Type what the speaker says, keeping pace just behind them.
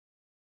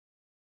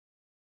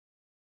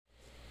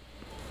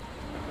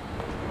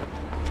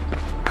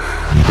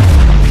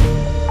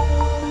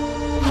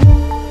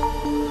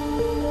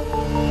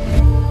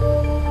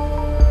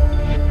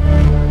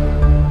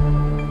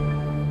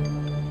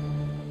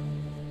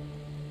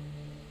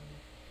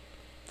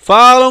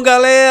Falam,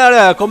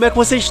 galera, como é que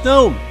vocês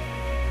estão?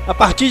 A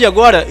partir de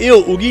agora, eu,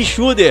 o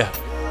GuiSshooter,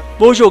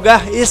 vou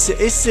jogar esse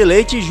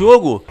excelente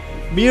jogo,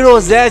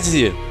 MUITA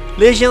AÇÃO,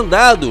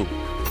 legendado.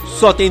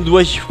 Só tem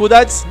duas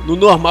dificuldades, no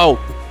normal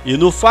e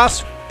no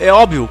fácil. É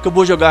óbvio que eu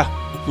vou jogar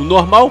no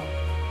normal.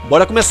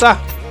 Bora começar.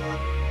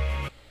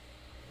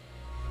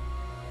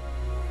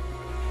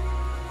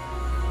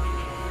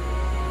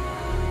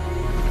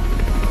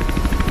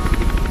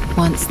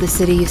 Once the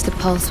city used to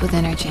pulse with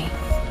energy.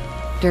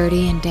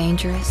 Dirty and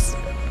dangerous,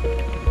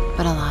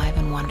 but alive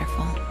and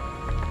wonderful.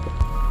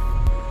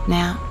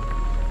 Now,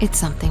 it's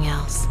something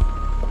else.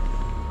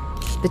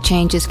 The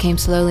changes came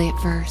slowly at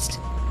first.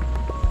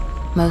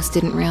 Most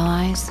didn't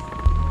realize,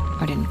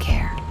 or didn't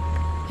care,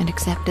 and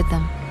accepted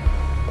them.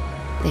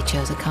 They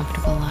chose a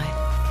comfortable life.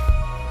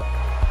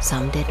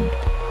 Some didn't.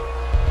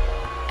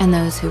 And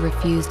those who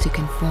refused to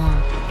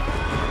conform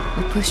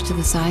were pushed to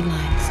the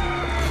sidelines,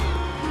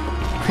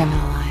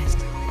 criminalized.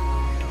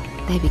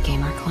 They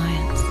became our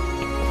clients.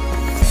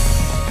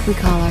 We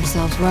call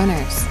ourselves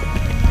runners.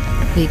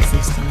 We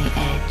exist on the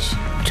edge,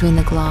 between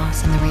the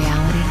gloss and the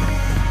reality.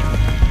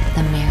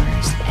 The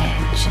mirror's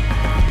edge.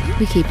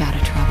 We keep out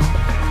of trouble,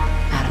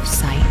 out of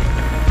sight,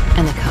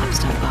 and the cops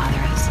don't bother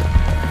us.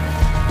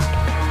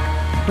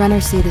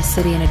 Runners see the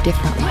city in a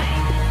different way.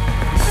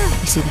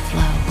 We see the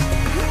flow.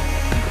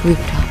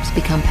 Rooftops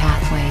become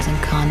pathways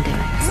and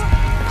conduits,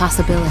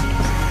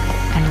 possibilities,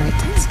 and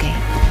routes to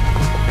escape.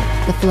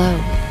 The flow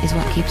is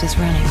what keeps us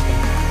running,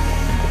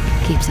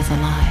 keeps us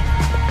alive.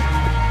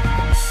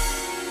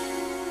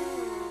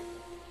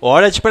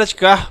 Hora de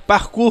praticar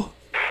parkour.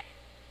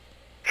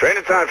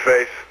 Training time,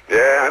 Faith.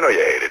 Yeah, I know you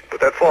hate it, but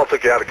that fall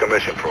took you out of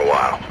commission for a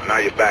while. Now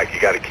you're back, you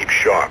gotta keep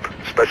sharp,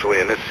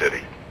 especially in this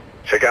city.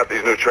 Check out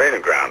these new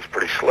training grounds,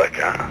 pretty slick,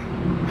 huh?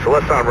 So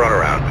let's not run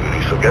around,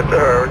 duty, so get to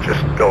her and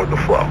just go with the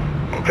flow,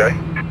 okay?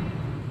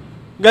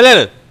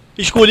 Galera,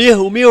 escolhi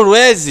o MUITA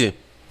AÇÃO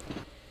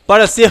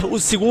para ser o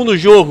segundo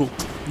jogo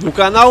do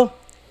canal,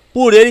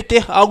 por ele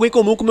ter algo em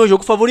comum com o meu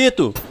jogo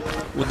favorito,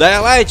 o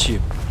Daylight.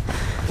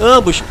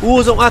 Ambos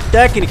usam a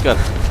técnica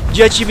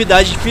de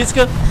atividade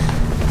física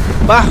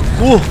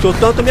parkour, que eu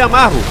tanto me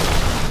amarro.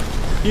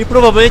 E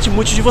provavelmente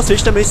muitos de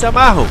vocês também se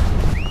amarram.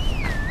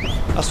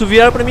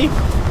 Assoviaram pra mim.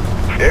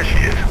 There she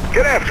is.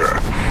 Get after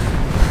her.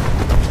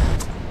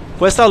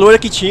 Foi essa loira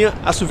que tinha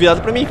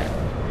assoviado pra mim.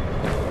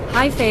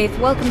 Hi Faith,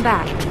 welcome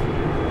back.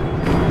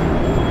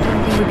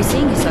 Didn't think we'd be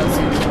seeing you so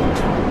soon.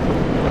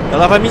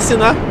 Ela vai me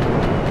ensinar,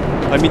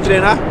 vai me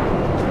treinar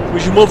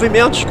os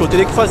movimentos que eu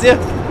teria que fazer.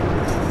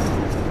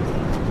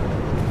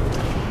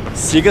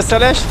 Siga,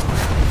 Celeste.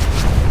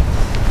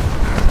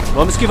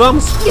 Vamos que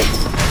vamos.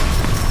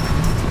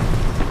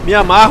 Me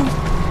amarro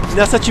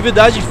nessa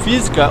atividade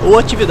física ou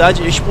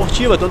atividade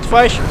esportiva, tanto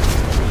faz.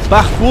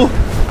 Parkour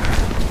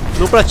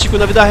não pratico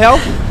na vida real,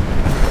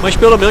 mas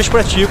pelo menos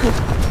pratico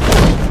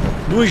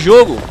no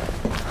jogo.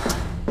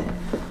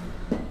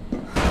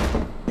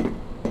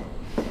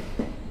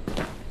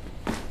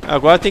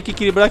 Agora tem que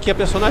equilibrar aqui a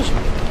personagem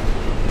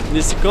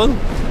nesse cano.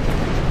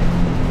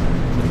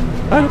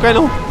 Ai, não cai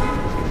não.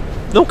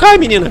 Não cai,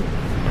 menina.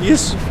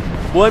 Isso.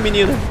 Boa,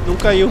 menina. Não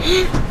caiu.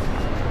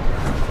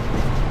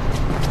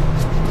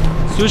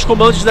 Se os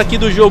comandos daqui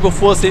do jogo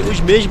fossem os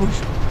mesmos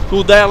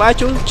do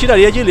Daylight, eu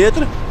tiraria de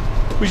letra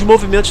os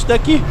movimentos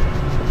daqui.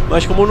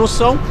 Mas como não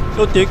são,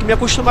 eu tenho que me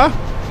acostumar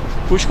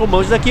com os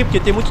comandos daqui, porque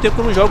tem muito tempo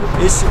que eu não jogo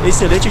esse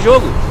excelente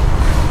jogo.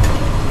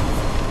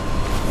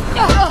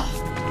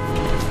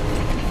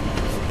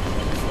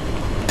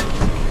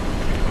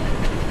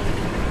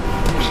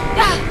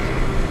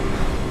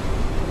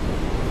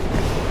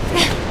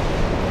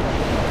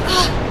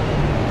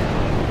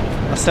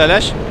 A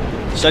Celeste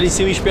está ali em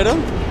cima esperando.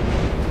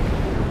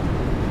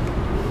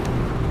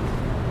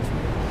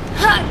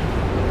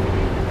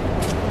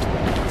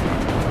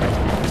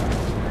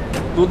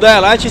 No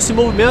Daylight, esse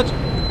movimento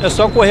é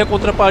só correr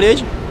contra a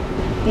parede,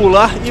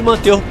 pular e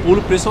manter o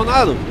pulo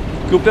pressionado,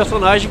 que o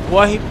personagem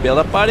corre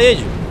pela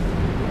parede.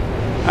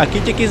 Aqui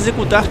tem que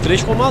executar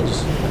 3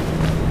 comandos.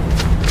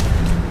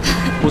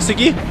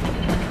 Consegui.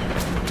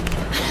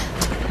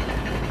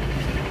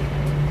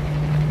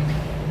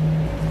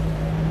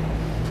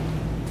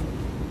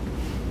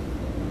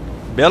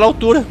 Bela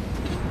altura.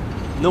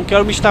 Não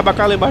quero me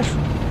estabacar lá embaixo.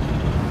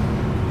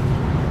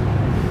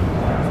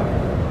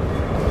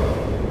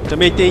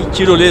 Também tem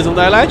tirolesa no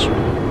Daylight.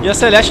 E a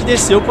Celeste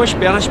desceu com as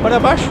pernas para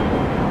baixo.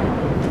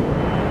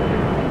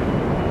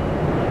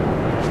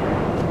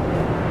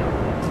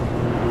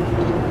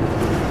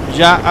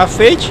 Já a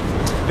Fate,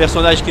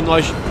 personagem que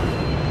nós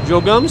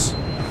jogamos,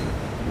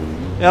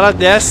 ela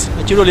desce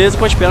a tirolesa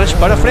com as pernas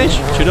para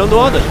frente, tirando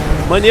onda.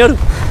 Maneiro.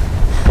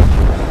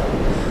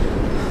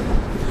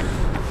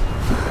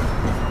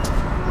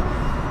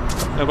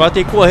 Agora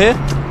tem que correr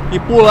e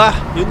pular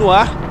e no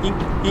ar,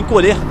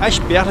 encolher as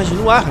pernas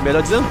no ar,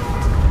 melhor dizendo.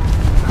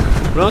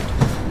 Pronto.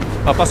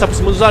 Vai passar por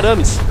cima dos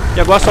arames.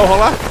 E agora só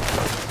rolar.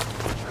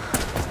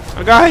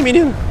 Agarra aí,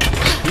 menina.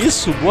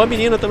 Isso, boa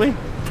menina também.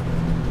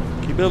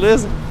 Que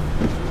beleza.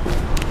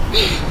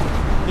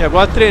 E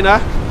agora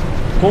treinar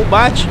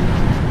combate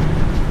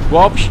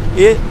golpes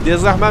e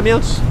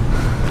desarmamentos.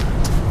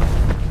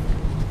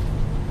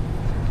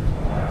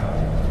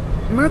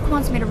 Merc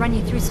wants me to run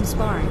you through some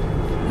sparring.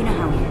 You know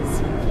how he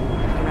is.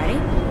 You ready?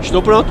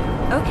 Estou pronto.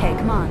 Okay,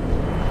 come on.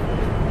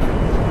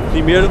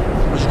 Primeiro,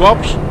 os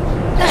golpes.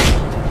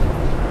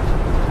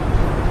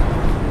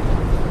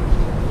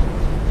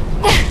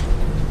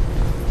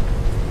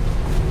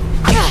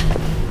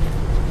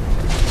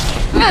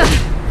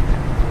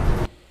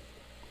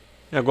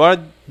 E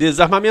agora,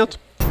 desarmamento.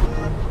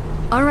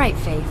 All right,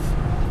 Faith.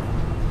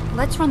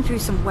 Let's run through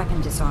some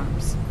weapon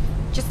disarms,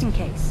 just in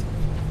case.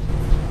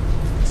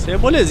 Isso aí é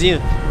molezinha.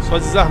 Só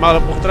desarmar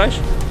ela por trás.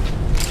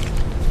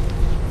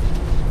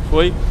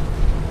 Foi.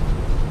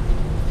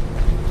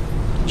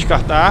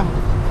 Descartar a arma.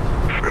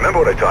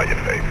 Remember what I taught you,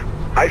 Faith.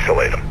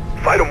 Isolate them.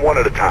 Fight them one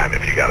at a time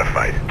if you gotta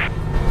fight.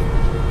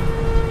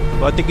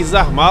 Vai ter que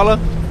desarmá-la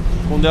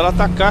quando ela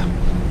atacar.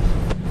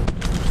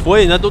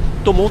 Foi, né?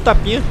 Tomou um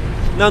tapinha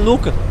na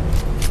nuca.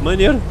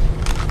 Maneiro.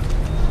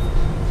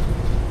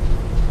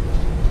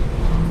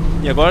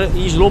 E agora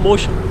em slow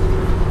motion.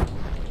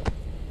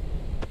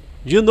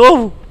 De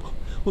novo.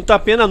 Um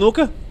tapinha na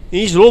nuca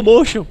em slow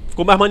motion.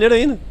 Ficou mais maneiro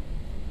ainda.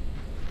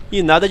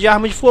 E nada de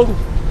arma de fogo.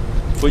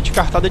 Foi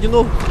descartada de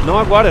novo. Não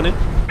agora, né?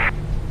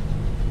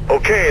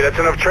 Okay, that's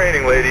enough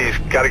training, ladies.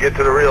 Gotta get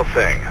to the real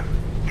thing.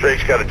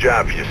 Drake's got a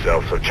job for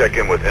yourself, so check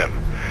in with him.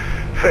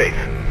 Faith,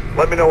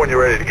 let me know when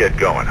you're ready to get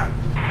going.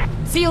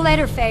 See you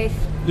later, Faith.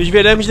 Nos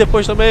veremos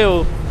depois também,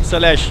 ô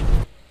Celeste.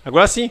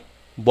 Agora sim,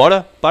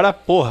 bora para a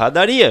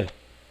porradaria.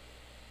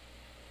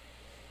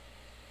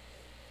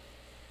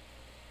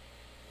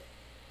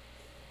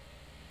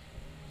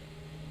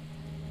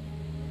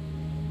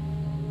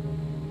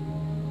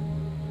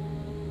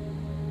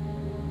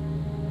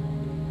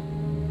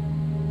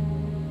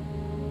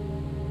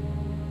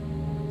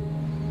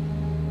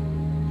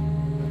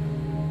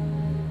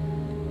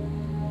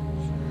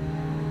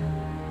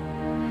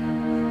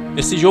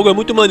 Esse jogo é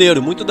muito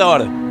maneiro, muito da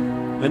hora.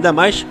 Ainda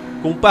mais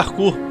com o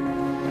parkour,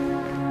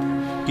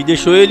 que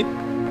deixou ele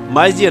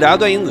mais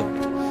irado ainda.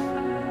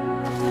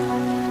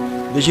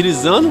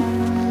 Deslizando,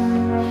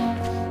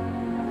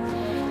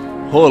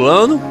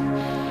 rolando,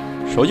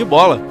 show de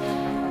bola.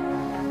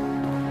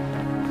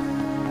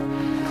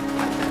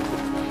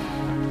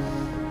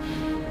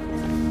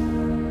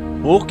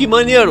 Oh, que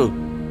maneiro!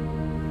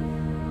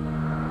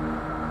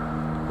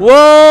 Uou!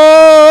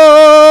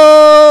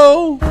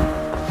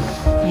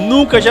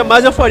 Nunca,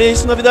 jamais eu faria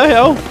isso na vida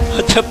real.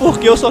 Até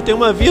porque eu só tenho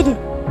uma vida.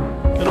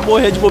 Quero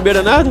morrer de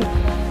bobeira nada.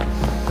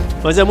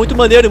 Mas é muito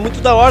maneiro e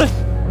muito da hora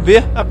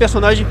ver a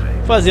personagem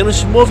fazendo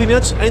esses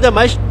movimentos, ainda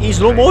mais em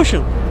slow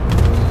motion.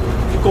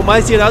 Ficou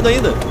mais irado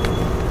ainda.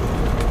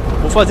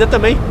 Vou fazer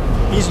também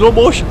em slow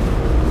motion.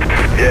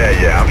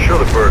 Yeah, I'm sure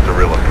the birds are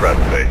real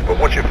impressed, Faith. But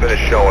once you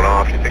finish showing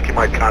off, you think you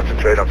might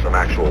concentrate on some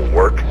actual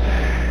work?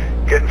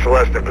 Getting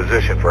Celeste in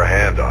position for a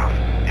handoff.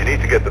 You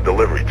need to get the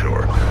delivery to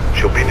her.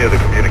 She'll be near the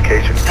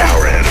communications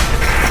tower ahead.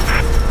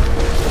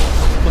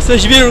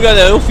 Vocês viram,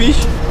 galera? Eu fiz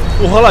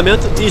o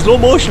rolamento em slow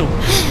motion.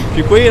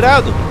 Ficou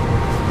irado.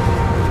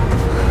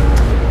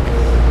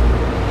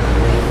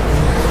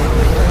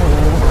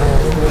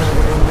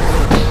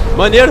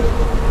 Maneiro.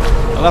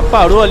 Ela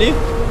parou ali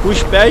com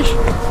os pés.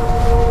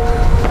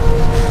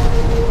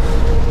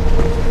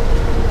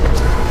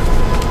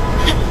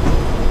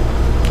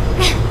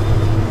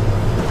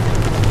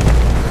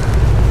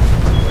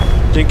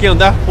 Tem que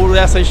andar por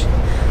essas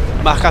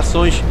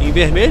marcações em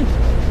vermelho.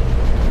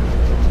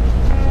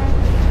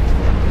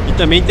 E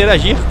também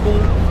interagir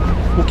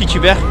com o que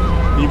tiver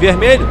em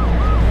vermelho.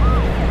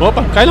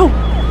 Opa, cai não.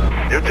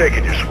 You're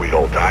taking your sweet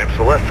old time,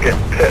 so let's get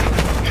pissed.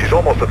 She's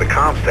almost at the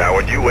comms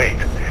tower and you ain't.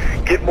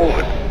 Get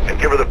moving and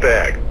give her the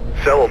bag.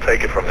 Cell will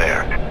take it from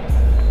there.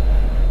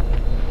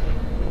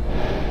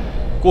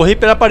 Corri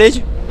pela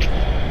parede.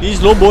 E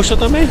slow motion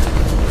também.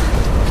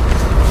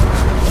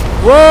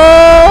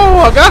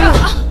 Uou,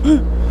 agarra!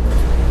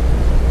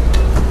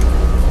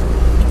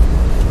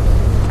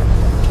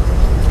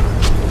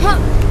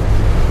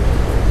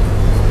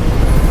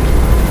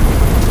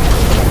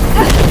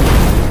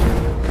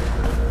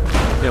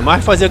 É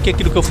mais fazer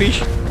aquilo que eu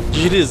fiz,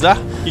 deslizar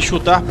e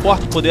chutar a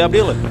porta e poder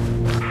abri-la.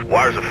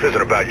 Wires are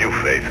fizzing about you,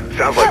 Faith.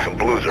 Sounds like some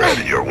blues are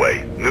headed your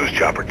way. News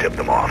chopper tipped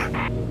them off.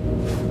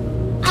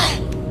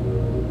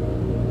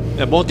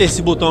 É bom ter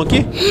esse botão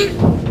aqui,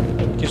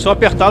 que só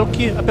apertá-lo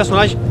que a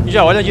personagem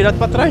já olha direto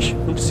para trás.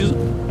 Não preciso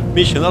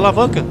mexer na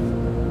alavanca.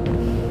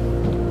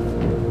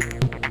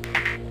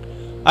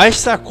 As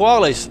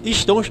sacolas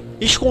estão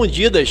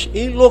escondidas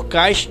em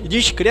locais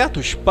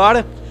discretos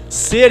para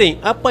serem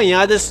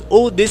apanhadas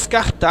ou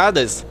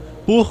descartadas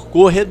por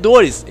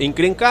corredores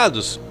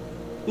encrencados.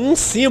 Um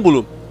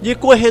símbolo de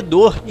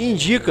corredor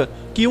indica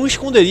que um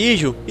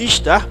esconderijo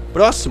está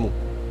próximo.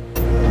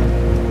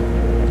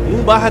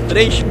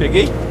 1/3,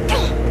 peguei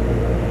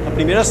a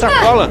primeira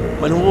sacola,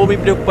 mas não vou me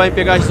preocupar em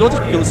pegar as outras,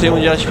 porque eu não sei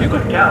onde elas ficam.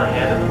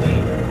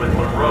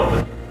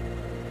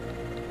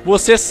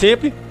 Você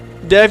sempre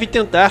deve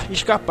tentar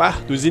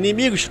escapar dos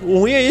inimigos. O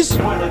ruim é isso.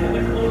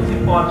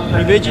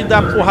 Em vez de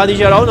dar porrada em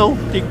geral, não.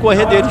 Tem que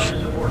correr deles.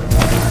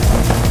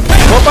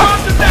 Opa!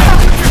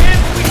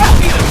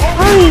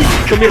 Ai,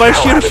 tomei vários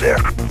tiros. É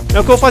o que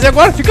eu vou fazer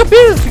agora.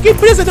 Fiquei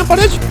presa na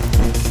parede.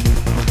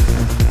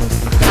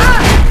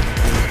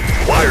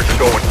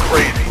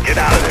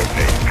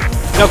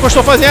 É o que eu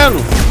estou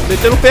fazendo.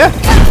 Metendo o pé.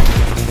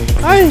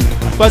 Ai,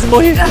 quase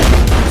morri.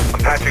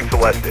 Patching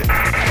Celeste.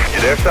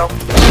 You there, Sal?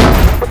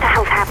 What the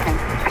hell's happening?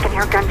 I can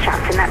hear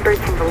gunshots and that bird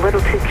seems a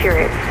little too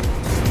curious.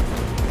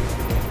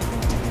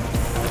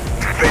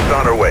 Faith's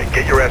on her way.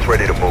 Get your ass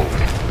ready to move.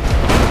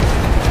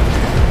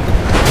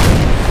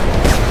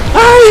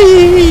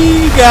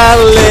 Ai,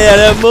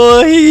 galera,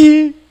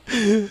 morri.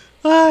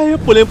 Ai, eu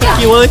pulei um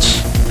pouquinho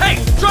antes.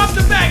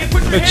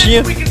 Eu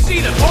tinha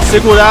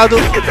segurado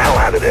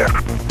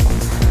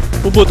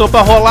o botão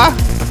para rolar.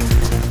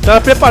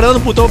 Tava preparando o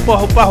botão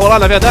para rolar,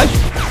 na verdade.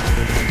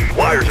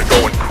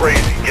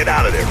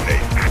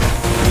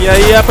 E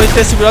aí é pra gente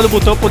ter segurado o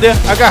botão para poder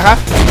agarrar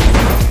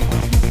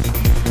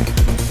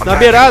na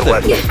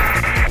beirada.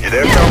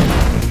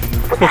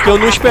 Porque eu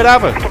não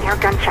esperava.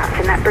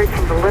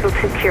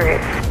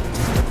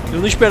 Eu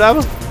não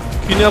esperava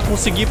que não ia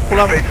conseguir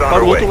pular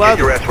para o outro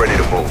lado.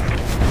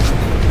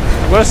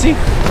 Agora sim.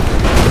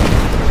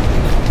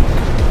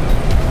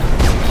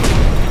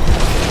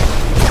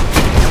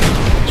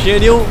 Tinha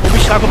ali um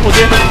obstáculo para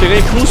poder pegar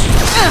impulso.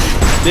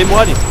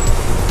 Demore.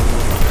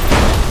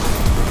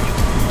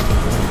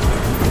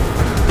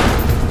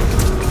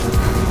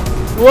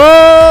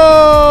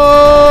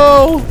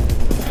 Uou!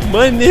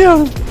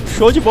 Maneiro!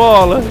 Show de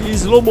bola! E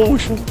slow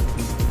motion.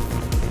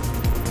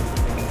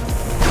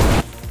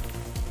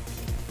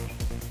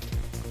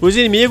 Os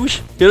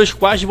inimigos pelos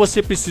quais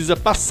você precisa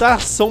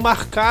passar são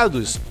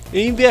marcados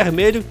em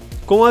vermelho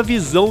com a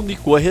visão de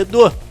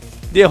corredor.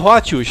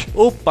 Derrote-os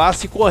ou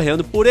passe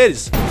correndo por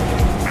eles.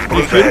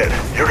 Prefiro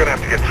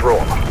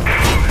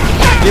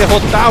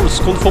derrotá-los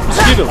quando for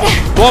possível.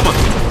 Toma!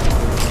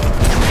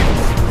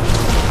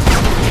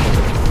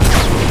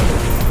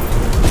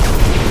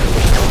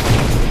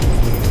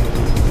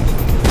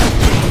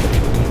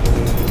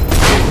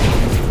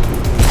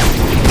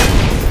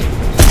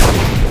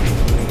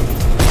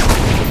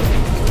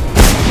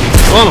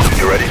 Toma!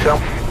 You ready, Sal?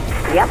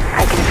 Yep,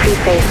 I can see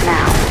Faith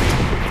now.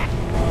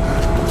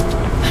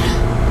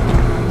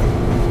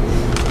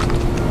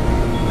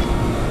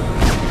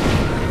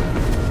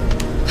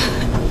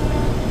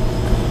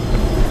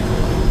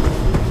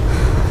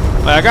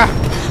 Vai, H.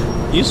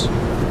 Isso.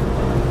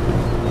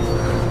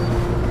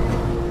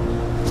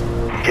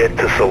 Get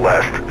to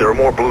Celeste. There are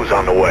more blues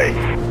on the way.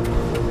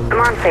 Come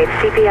on, Faith.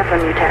 CPF on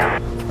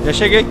MUITA. Já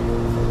cheguei.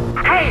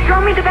 Hey,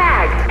 throw me the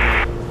bag.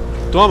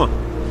 Toma.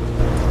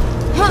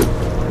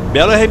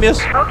 Belo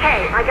arremesso.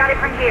 Okay, I got it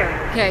from here.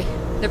 Okay,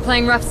 they're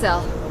playing rough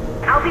cell.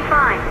 I'll be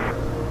fine.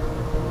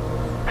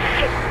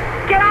 Shit,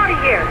 get out of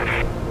here.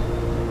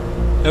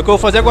 É o que eu vou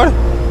fazer agora.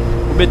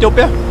 Vou meter o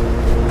pé.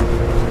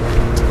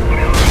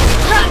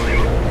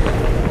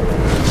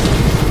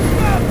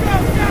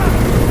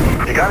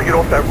 You gotta get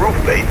off that roof,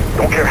 Faith.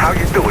 Don't care how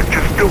you do it,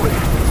 just do it.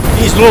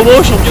 Em slow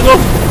motion de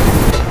novo.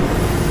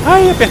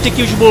 Ai, apertei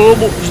aqui o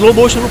slow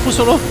motion, não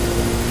funcionou.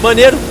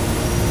 Maneiro.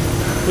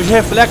 Os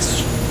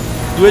reflexos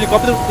do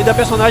helicóptero e da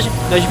personagem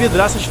nas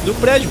vidraças do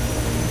prédio.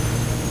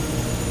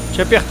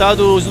 Tinha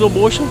apertado o slow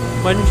motion,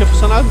 mas não tinha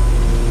funcionado.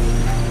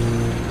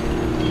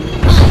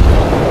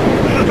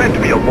 This is meant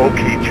to be a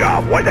low-key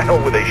job. Why the hell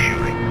were they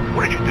shooting?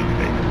 What did you do,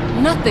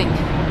 Faith? Nothing.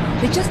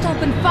 They just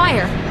opened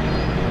fire.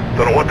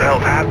 Don't know what the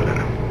hell's happening.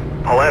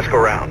 I'll ask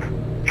around.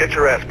 Get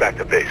your ass back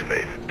to base,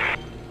 Faith.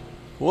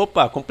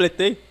 Opa,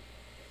 completei.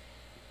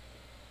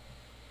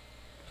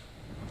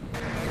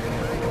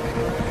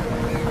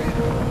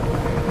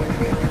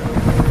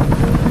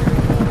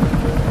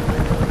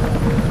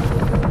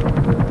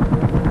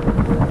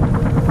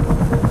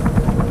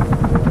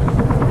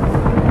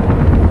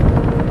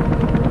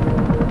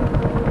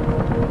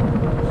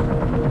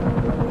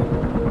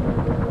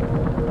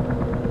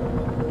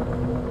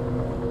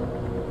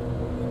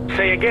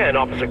 Say again,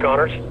 Officer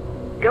Connors.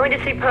 Going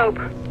to see Pope.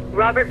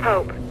 Robert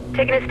Pope.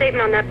 Taking a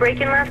statement on that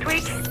break-in last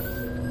week?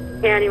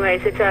 Yeah,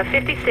 anyways, it's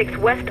 56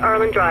 West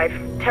Arlen Drive.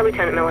 Tell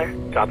Lieutenant Miller.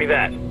 Copy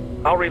that.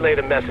 I'll relay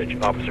the message,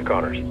 Officer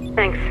Connors.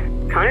 Thanks.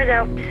 Connor's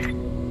out.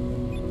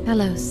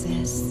 Hello,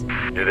 sis.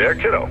 You there,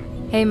 kiddo?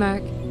 Hey,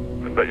 Mark.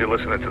 I bet you're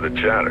listening to the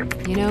chatter.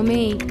 You know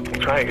me. We'll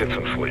try and get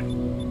some sleep.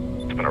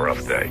 It's been a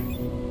rough day.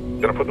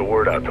 Gonna put the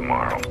word out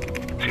tomorrow.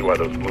 See why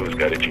those blues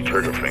got itchy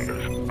trigger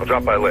fingers. I'll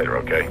drop by later,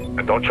 okay?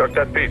 And don't chuck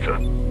that pizza.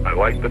 I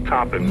like the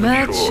topping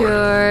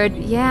Matured.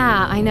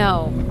 Yeah, I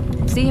know.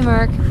 See you,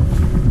 Mark.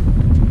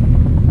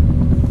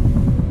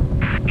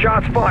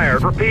 Shots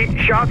fired. Repeat,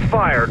 shots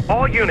fired.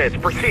 All units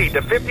proceed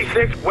to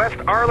 56 West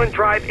Arlen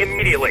Drive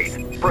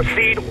immediately.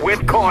 Proceed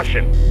with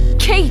caution.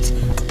 Kate!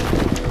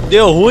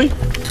 Deu ruim.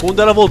 Quando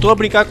ela voltou a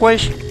brincar com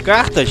as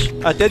cartas,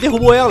 até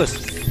derrubou elas.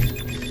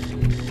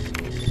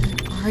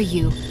 Are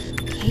you?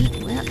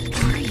 Kate, where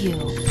are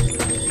you?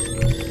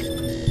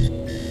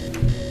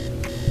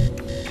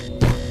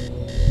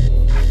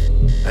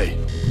 Hey,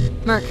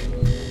 Mark,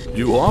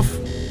 you off?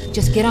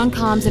 just get on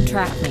comms and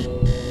track me.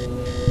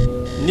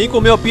 Nem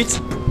comeu a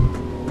pizza.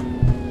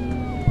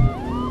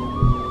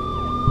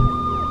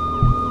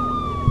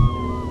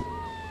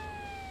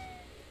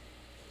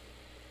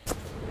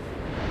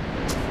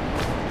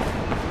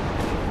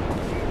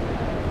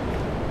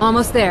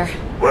 Almost there.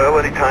 Well,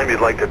 anytime you'd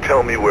like to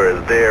tell me where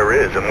there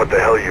is and what the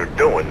hell you're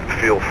doing,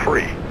 feel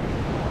free.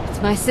 It's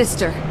my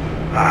sister.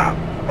 Ah,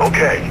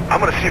 okay.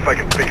 I'm gonna see if I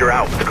can figure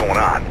out what's going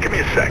on. Give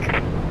me a sec.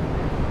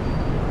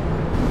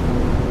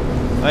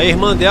 A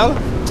irmã dela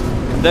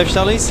deve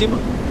estar lá em cima,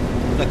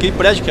 naquele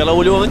prédio que ela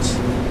olhou antes.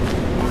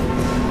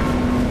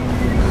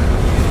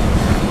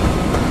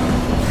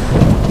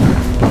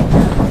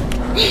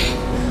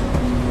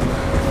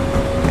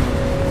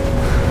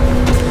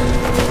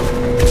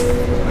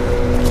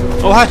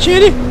 Olha o ratinho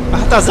ali, a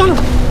ratazana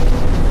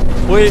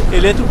foi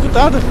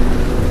eletrocutada.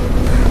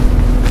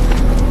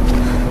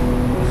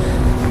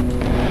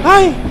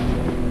 Ai!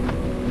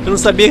 Eu não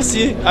sabia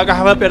se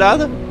agarrava a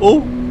perada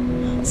ou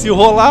se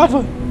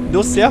rolava.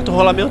 Deu certo o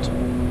rolamento.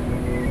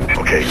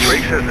 Okay,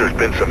 Drake says there's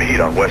been some heat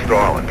on West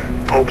Arlen.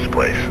 Pope's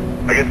place.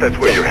 I guess that's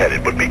where you're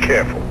headed, but be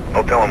careful.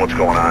 I'll tell him what's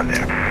going on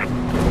there.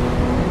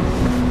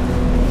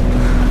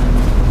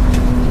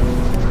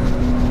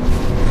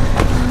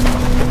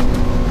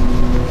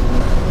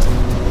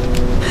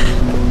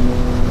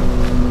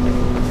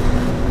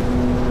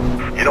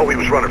 You know he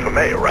was running for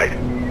mayor, right?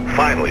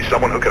 Finally,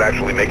 someone who could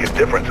actually make a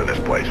difference in this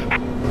place.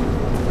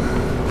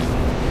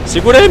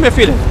 Segura aí, minha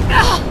filha.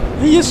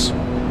 É isso.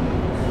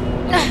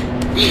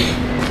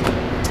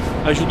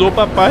 Ajudou o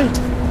papai.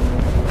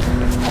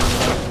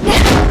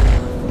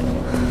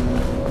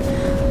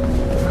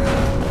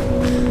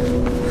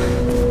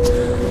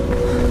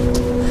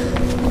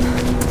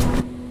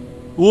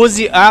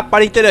 Use A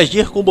para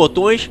interagir com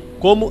botões,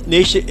 como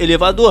neste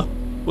elevador.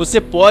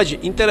 Você pode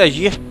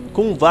interagir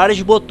com vários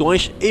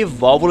botões e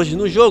válvulas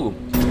no jogo.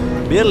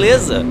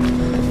 Beleza!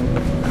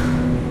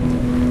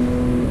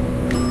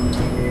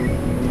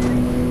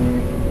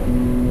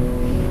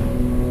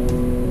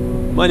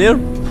 Maneiro,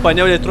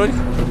 painel eletrônico.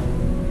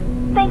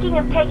 Thinking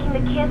of taking the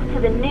kids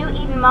to the New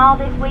Eden Mall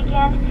this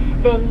weekend?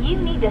 Then you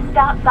need to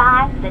stop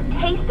by the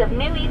Taste of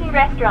New Eden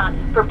restaurant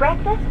for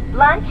breakfast,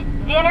 lunch,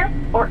 dinner,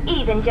 or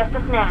even just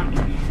a snack.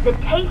 The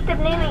Taste of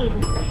New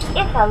Eden.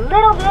 It's a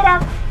little bit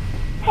of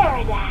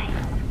paradise.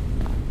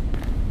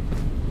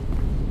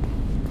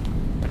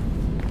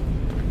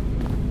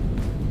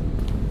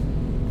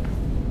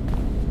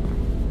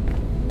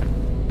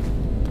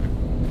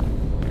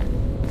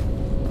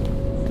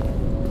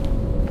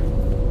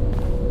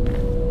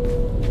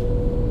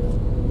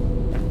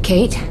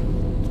 Kate?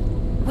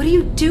 What are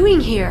you doing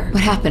here?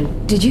 What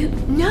happened? Did you?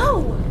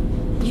 No!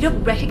 You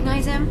don't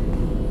recognize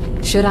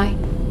him? Should I?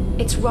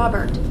 It's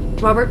Robert.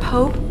 Robert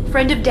Pope,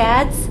 friend of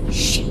Dad's.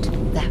 Shit,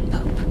 that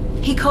Pope.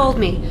 He called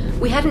me.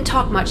 We hadn't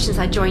talked much since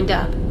I joined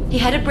up. He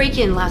had a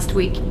break-in last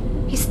week.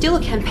 He's still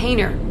a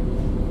campaigner.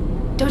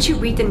 Don't you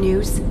read the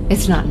news?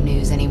 It's not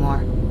news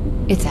anymore.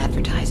 It's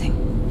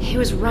advertising. He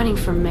was running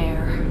for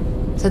mayor.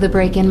 So the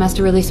break-in must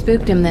have really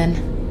spooked him then.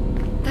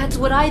 That's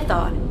what I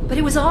thought. But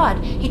it was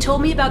odd. He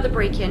told me about the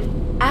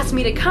break-in, asked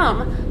me to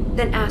come,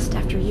 then asked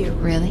after you.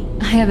 Really?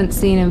 I haven't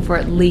seen him for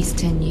at least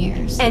 10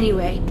 years.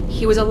 Anyway,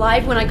 he was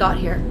alive when I got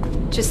here.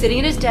 Just sitting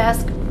at his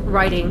desk,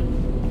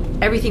 writing.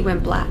 Everything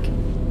went black.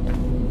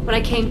 When I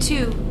came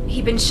to,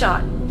 he'd been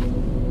shot.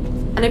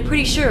 And I'm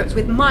pretty sure it was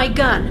with my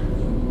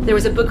gun. There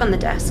was a book on the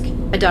desk,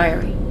 a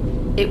diary.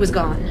 It was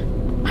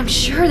gone. I'm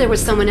sure there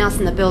was someone else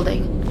in the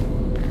building.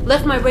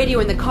 Left my radio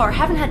in the car,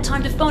 haven't had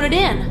time to phone it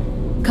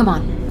in. Come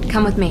on,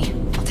 come with me.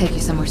 I'll take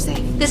you somewhere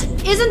safe. This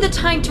isn't the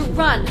time to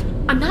run.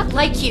 I'm not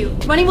like you.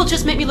 Running will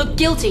just make me look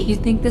guilty. You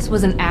think this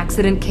was an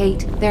accident,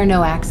 Kate? There are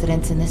no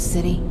accidents in this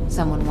city.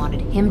 Someone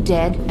wanted him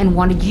dead and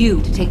wanted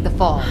you to take the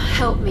fall.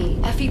 Help me,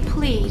 Effie,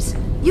 please.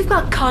 You've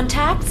got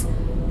contacts.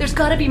 There's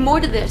gotta be more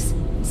to this.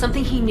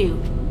 Something he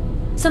knew.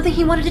 Something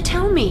he wanted to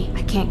tell me.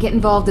 I can't get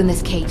involved in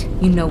this, Kate.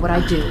 You know what I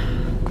do.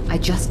 I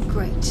just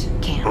Great.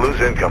 can't. Blue's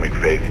incoming,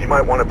 Faith. You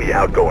might want to be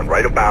outgoing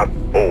right about,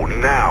 oh,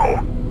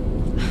 now.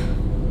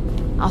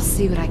 I'll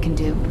see what I can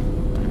do.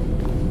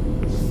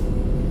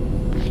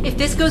 If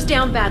this goes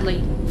down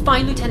badly,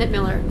 find Lieutenant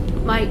Miller,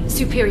 my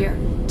superior.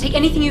 Take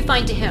anything you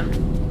find to him.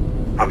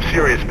 I'm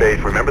serious,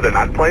 Faith. Remember, they're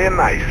not playing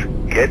nice.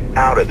 Get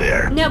out of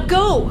there. Now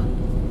go!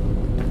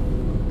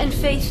 And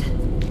Faith,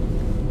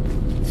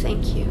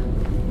 thank you.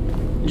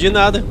 De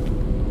nada.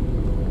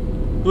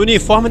 No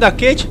uniforme da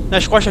Kate,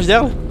 nas costas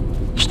dela,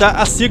 está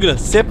a sigla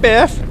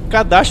CPF,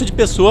 Cadastro de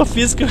Pessoa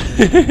Física.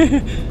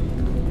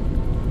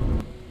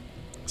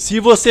 Se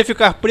você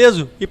ficar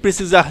preso e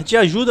precisar de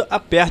ajuda,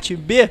 aperte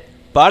B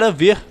para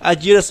ver a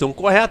direção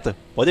correta.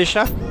 Pode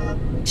deixar.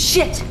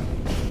 Shit!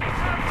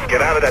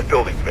 Get out of that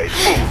building, Faith.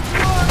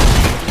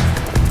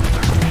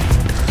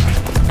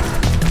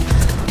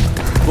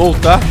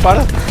 Voltar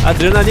para a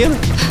adrenalina.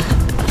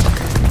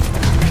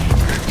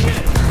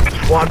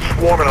 SWAT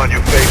swarming on you,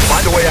 Faith.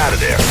 Find a way out of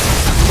there.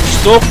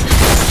 Estou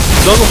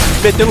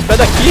metendo o pé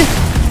daqui.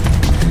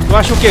 Tu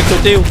acha o quê? Que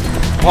eu tenho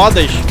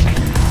rodas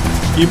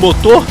e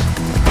motor?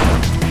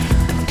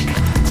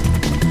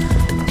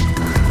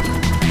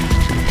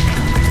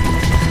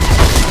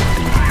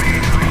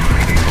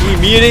 Me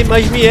mirem,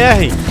 mas me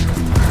errem.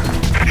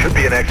 Should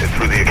be an exit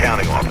through the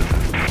accounting offices.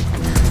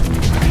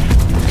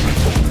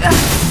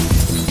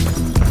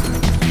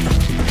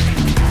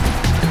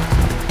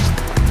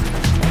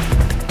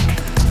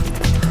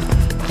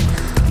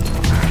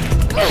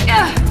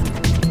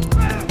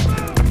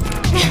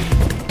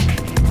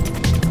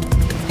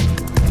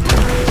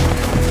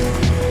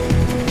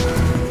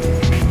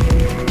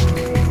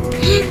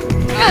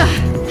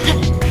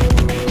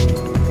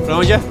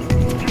 onde é?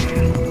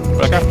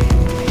 Pra cá.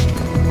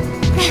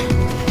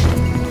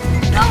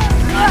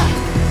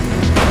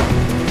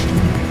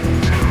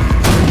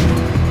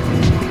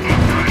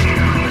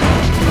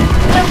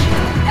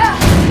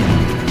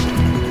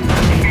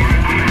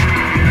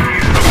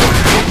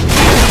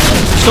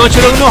 Estão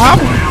atirando no meu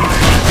rabo.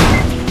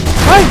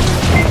 Vai.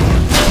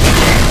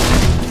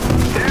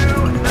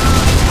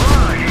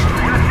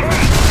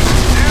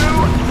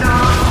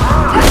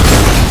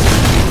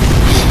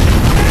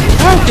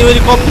 Ah, tem um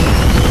helicóptero.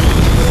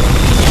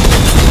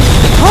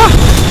 Ah!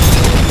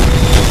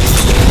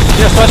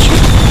 E a sorte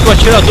que o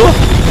atirador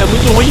é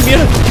muito ruim de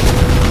mira.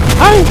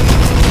 Ai!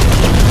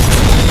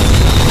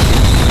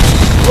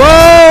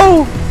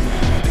 Uou!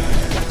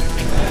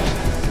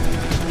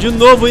 De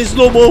novo em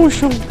slow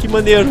motion, que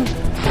maneiro.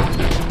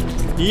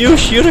 E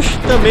os tiros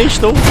também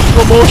estão em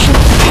slow motion.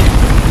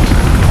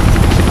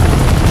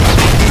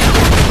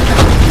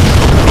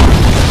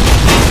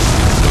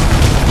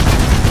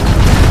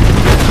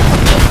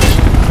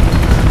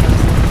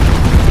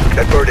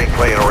 That bird ain't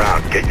playing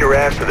around. Get your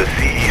ass to the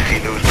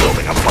CEC news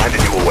building. I'm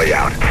finding you a way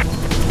out.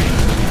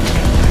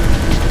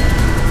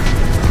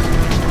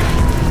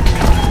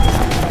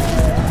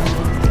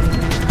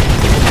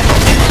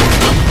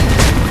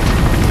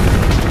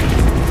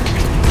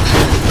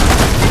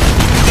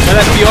 Ela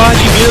é pior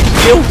de mira do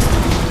que eu.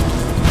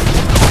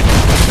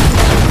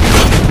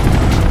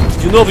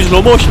 De novo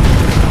slow motion?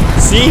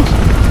 Sim.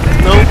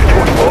 Não.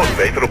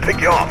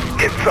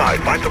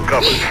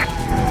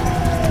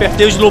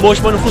 Apertei o slow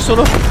motion, mas não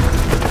funcionou. Tem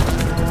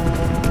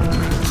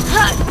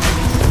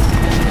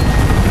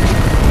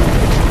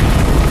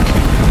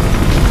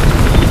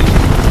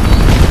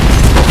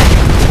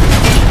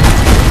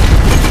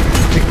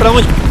que ir pra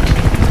onde?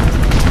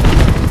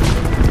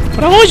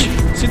 Pra onde?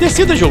 Se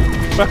decida, jogo.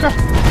 Pra cá.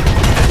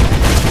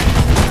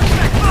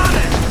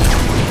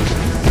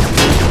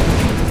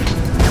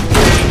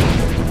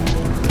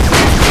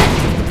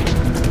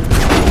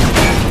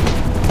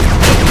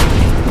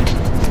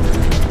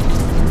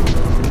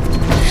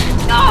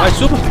 Vai,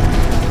 suba!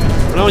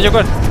 Pra onde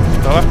agora?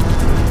 Pra lá.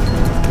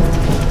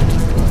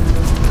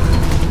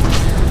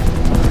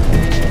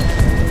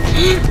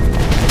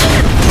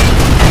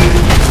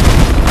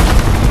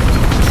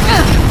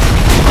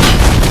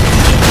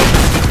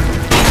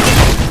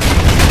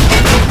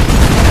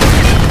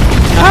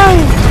 Ai!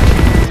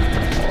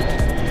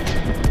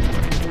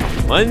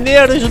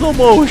 Maneiro slow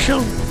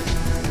motion!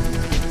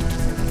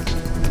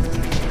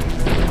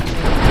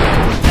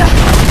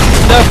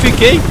 Ainda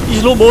fiquei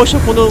slow motion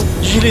quando eu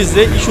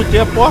deslizei e chutei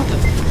a porta.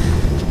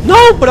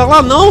 Não, pra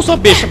lá não, só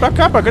besta, pra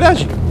cá, pra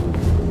grade.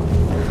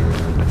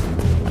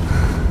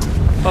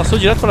 Passou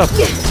direto pra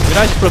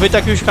grade.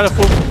 Aproveitar que os caras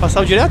foram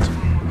passar direto.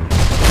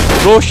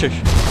 Trouxas.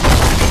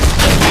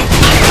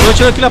 Estão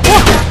atirando aqui na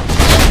porta.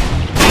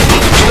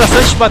 Os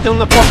traçantes batendo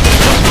na porta.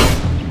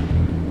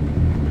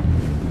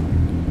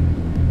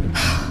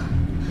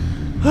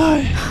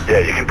 Ai.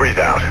 Yeah, you can breathe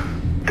out.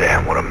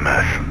 Damn, what a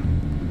mess.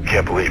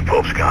 Can't believe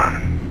Pope's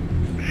gone.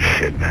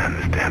 Shit, man,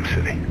 this damn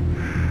city.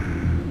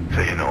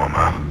 So you know him,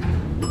 huh?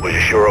 Well, you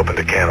sure opened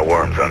a can of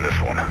worms on this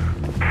one.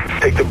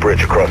 Take the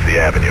bridge across the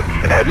avenue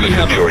and head to the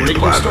Centurion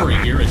Plaza.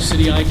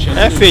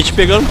 É, Fate,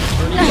 pegando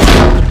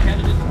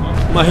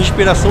uma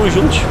respiração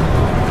juntos.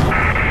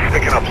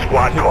 Picking up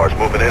squad cars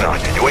moving in on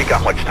you. You ain't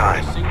got much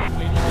time.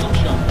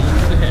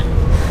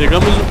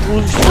 Pegamos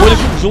uns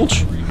ônibus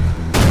juntos.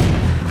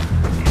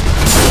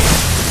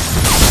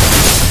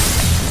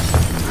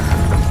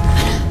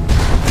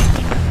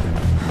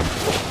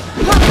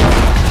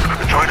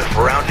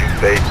 Around you,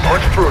 Faith.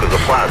 Punch through to the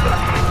plaza.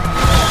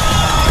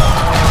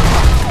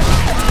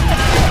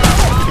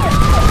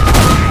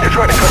 They're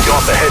trying to cut you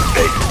off the head,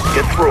 Faith.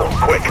 Get through them,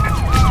 quick.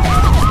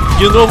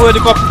 De novo o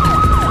helicóptero.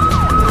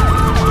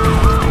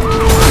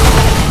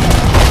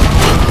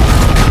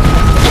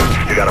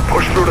 You gotta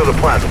push through to the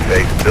plaza,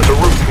 Faith. There's a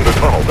route through the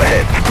tunnels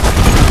ahead.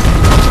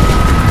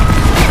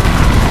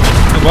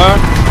 Agora,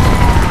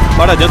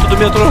 para dentro do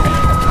metrô.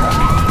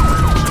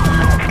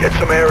 Get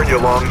some air in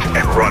your lungs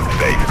and run,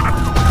 Faith.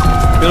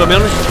 Pelo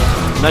menos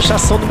na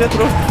estação do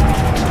metrô.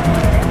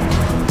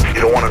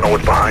 You don't want to know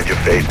what's behind your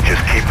face.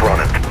 Just keep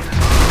running.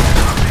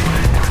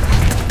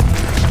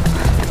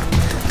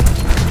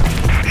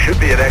 Should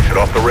be an exit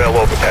off the rail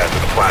overpass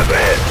in the plaza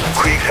ahead.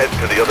 Krieg's heading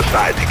to the other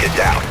side to get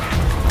down.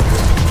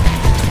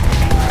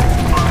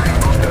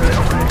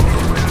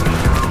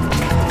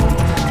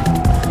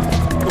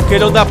 Eu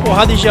quero dar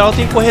porrada em geral,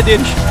 tem que correr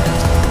deles.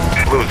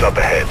 Blue's up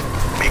ahead.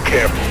 Be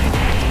careful.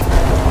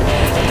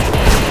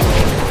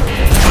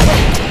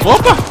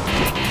 Opa!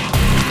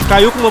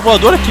 Caiu com uma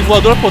voadora, que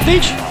voadora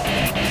potente!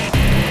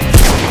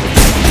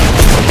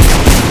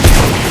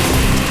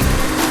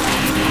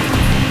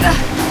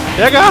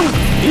 Pega a arma!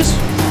 Isso!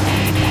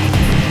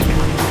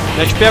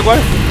 Mete o pé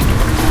agora!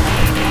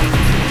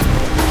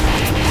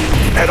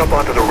 Head up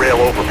onto the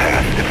rail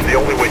overpass. It's the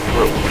only way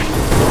through.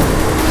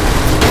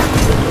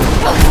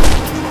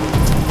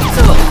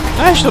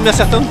 Ah, estão me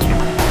acertando!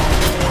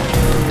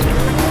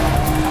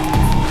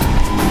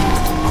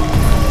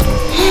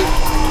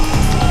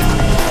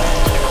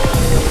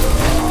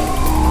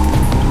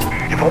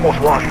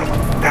 lost them.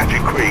 Patch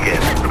and Krieg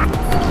in.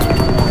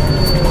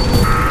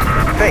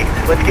 Faith,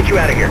 let's get you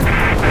out of here.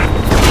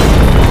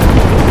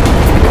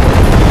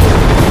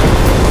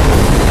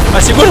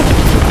 Vai, segura!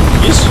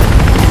 Isso!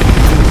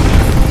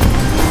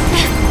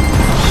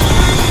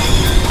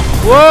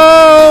 Uou!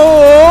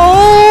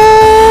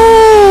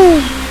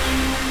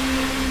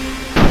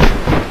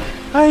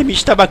 Ai, me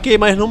estabaquei,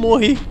 mas não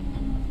morri.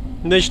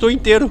 Ainda estou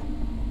inteiro.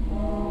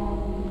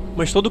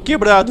 Mas todo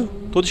quebrado,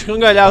 todo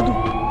escangalhado.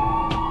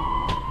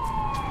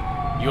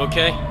 You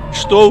okay?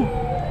 Estou.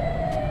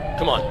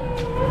 Come on.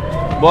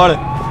 Bora.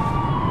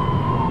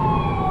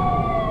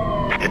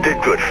 You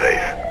did good,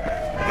 Faith.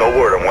 No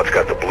word on what's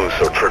got the blues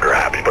so trigger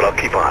happy, but I'll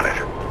keep on it.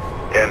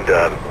 And,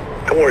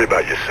 don't worry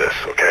about your sis,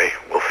 okay?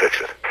 We'll fix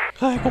it.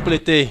 Ai,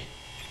 completei.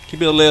 Que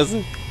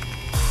beleza.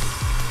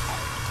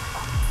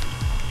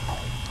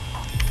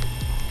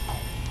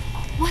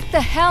 What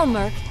the hell,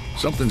 Merc?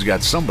 Something's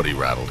got somebody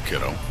rattled,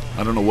 kiddo.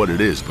 I don't know what it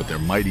is, but they're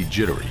mighty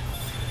jittery.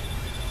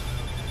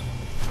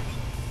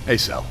 Hey,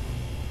 Sal.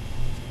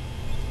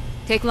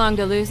 Take long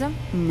to lose them?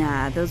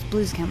 Nah, those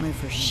blues can't move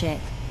for shit.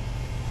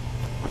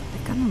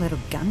 They've gotten a little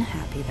gun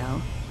happy,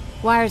 though.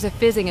 Wires are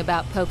fizzing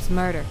about Pope's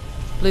murder.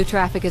 Blue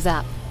traffic is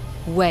up.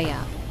 Way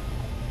up.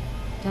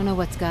 Don't know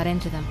what's got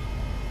into them.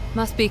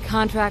 Must be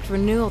contract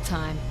renewal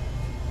time.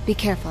 Be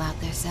careful out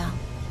there, Sal.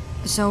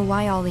 So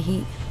why all the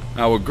heat?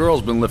 Our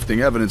girl's been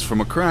lifting evidence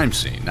from a crime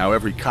scene. Now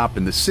every cop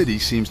in the city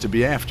seems to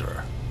be after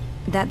her.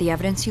 That the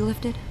evidence you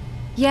lifted?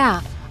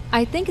 Yeah,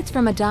 I think it's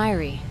from a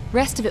diary.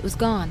 Rest of it was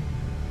gone.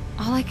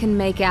 All I can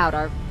make out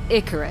are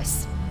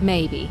Icarus,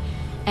 maybe,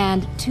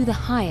 and to the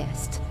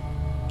highest.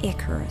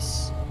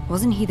 Icarus.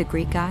 Wasn't he the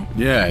Greek guy?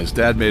 Yeah, his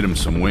dad made him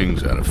some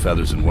wings out of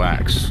feathers and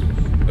wax.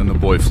 Then the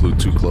boy flew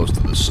too close to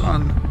the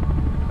sun.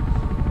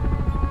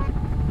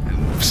 And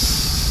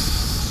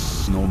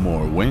psst, no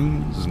more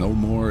wings, no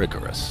more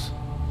Icarus.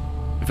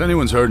 If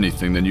anyone's heard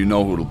anything, then you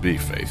know who it'll be,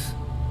 Faith.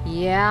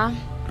 Yeah?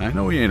 I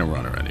know he ain't a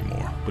runner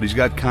anymore, but he's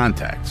got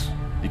contacts.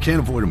 You can't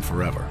avoid him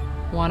forever.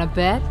 Wanna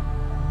bet?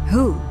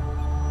 Who?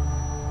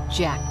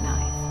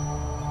 Jackknife.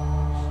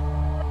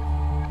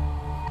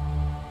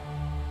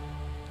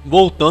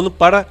 Voltando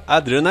para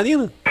a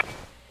adrenalina.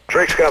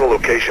 Drake's got a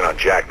location on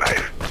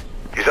Jackknife.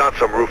 He's on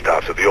some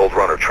rooftops at the old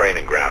runner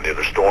training ground near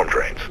the storm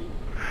drains.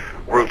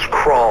 Route's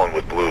crawling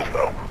with blues,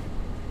 though.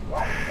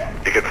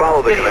 You can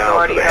follow the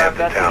canals to the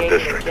Hampton Town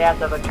District. The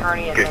death of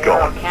attorney and Get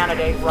mayoral going.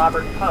 candidate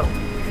Robert Pope,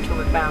 who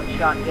was found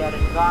shot dead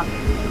in his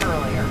office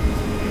earlier.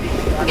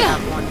 We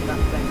have one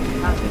suspect in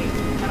custody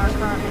and are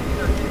currently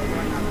searching for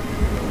another.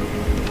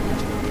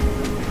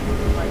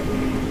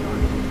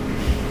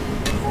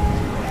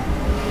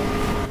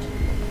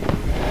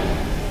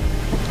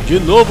 De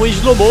novo em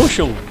slow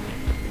motion.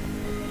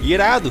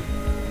 Irado.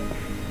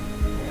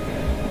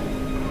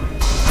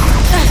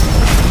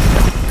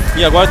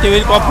 E agora tem o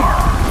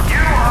helicóptero.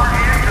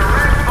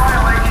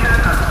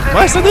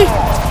 Vai, sai daí.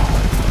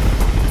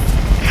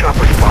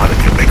 Chopper spotted.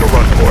 You make a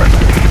run for it.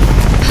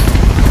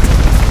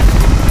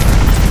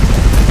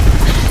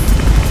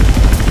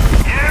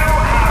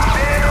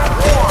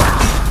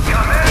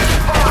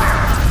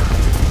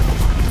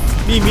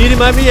 Me mire,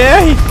 mas me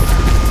erre.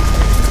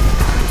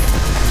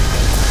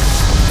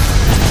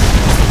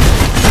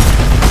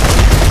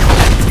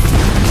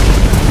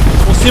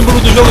 O símbolo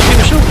do jogo aqui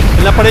no chão.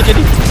 Ali na parede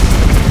ali.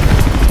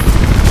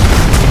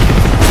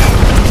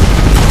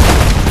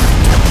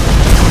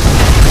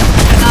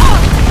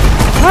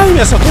 Ai,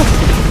 me acertou.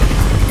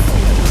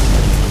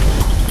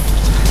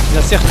 Me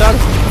acertaram.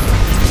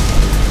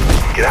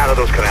 Get out of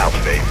those canals,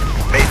 Faith.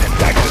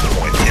 Maintenance access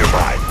points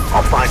nearby.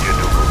 I'll find you a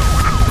new route.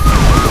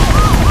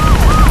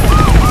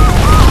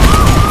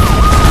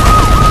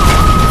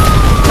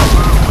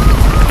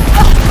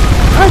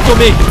 Ai,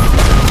 tomei.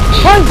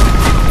 Ai.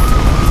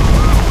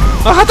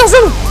 A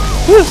ratazana.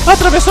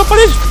 Atravessou a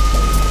parede.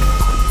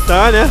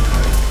 Tá, né?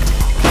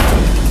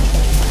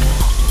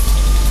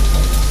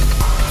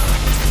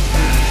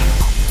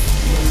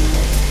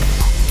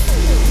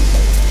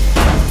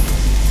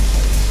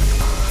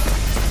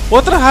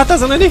 Outra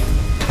ratazana ali.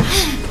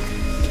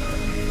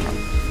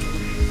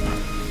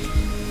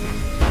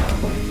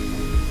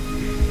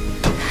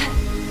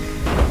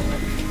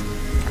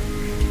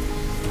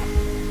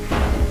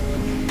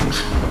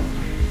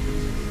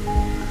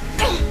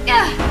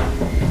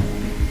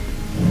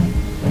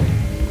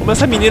 Como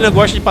essa menina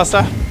gosta de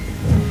passar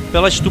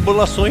pelas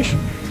tubulações.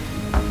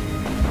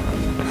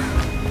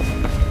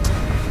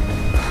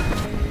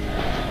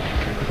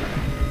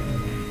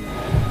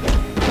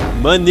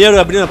 Maneiro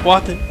abrindo a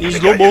porta em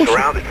slow motion.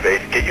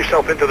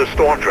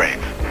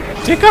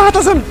 Vem cá,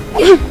 ratazana!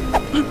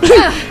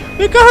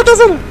 Vem cá,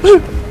 ratazana!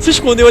 Se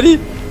escondeu ali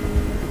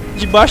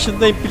debaixo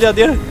da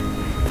empilhadeira.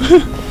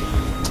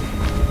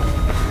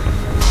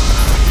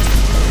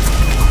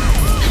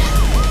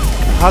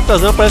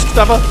 Ratazana parece que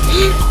tava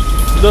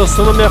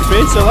dançando na minha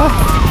frente, sei lá.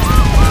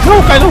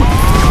 Não, cai não!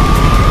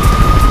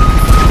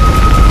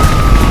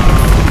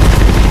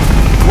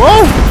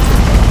 Uou!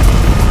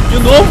 De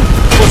novo!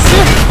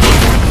 Você!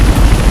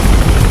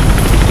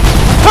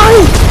 Ai!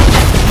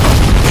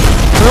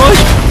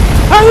 Onde?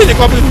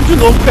 helicóptero de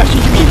novo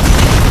pertinho de mim.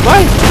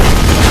 Vai!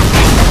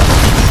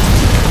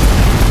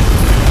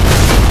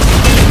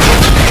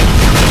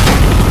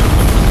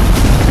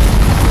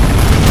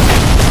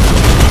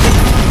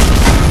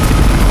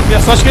 Minha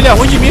sorte que ele é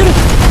ruim de mira.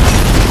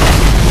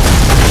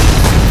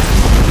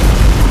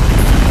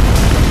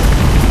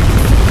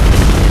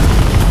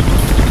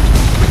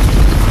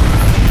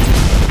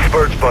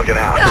 Bird's bugging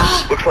out.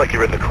 Looks like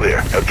you're in the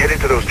clear. Now get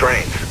into those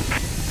drains.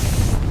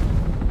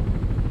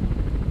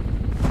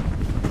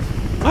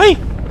 Ai!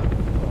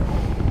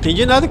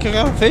 Entendi nada que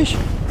ela fez.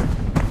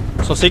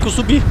 Só sei que eu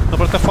subi na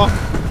plataforma.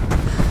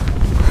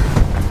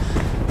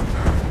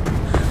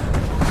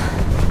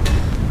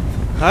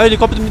 Ah, o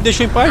helicóptero me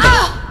deixou em paz.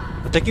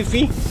 Até que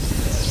enfim.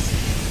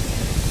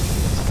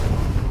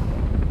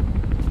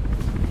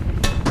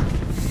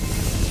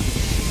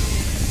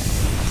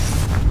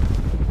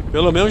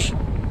 Pelo menos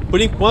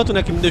por enquanto,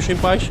 né, que me deixou em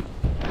paz.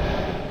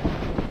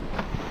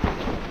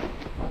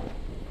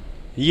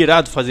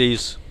 Irado fazer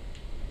isso.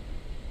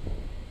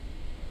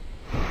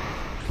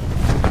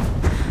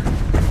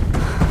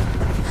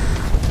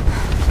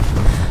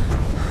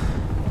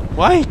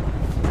 Uai!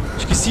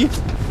 Esqueci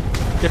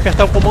de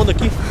apertar o comando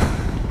aqui.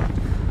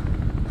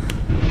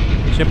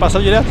 Tinha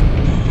passado direto.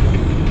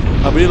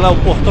 Abri lá o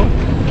portão.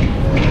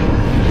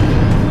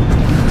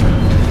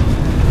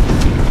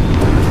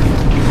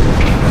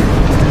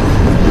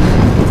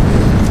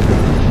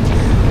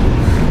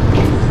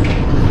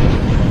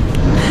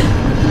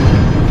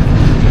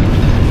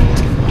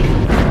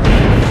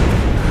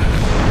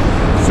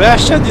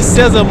 Flecha de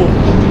sésamo.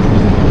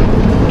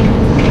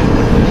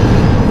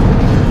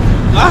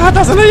 Ah,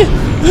 tá saindo aí.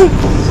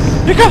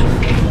 Vem cá.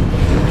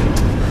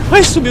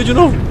 Ai, sumiu de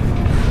novo.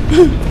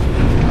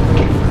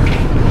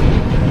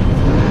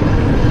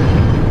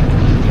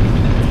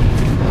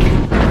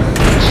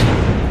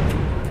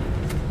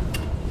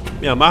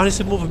 Me amarro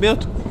nesse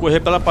movimento. Correr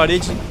pela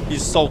parede e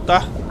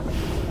saltar.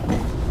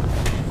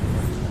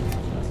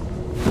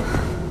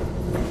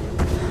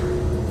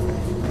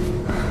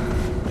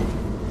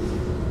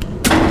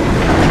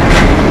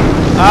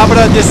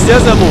 Abra de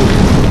sésamo.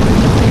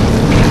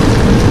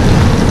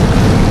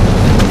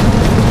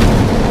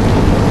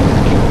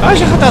 Ah,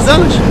 já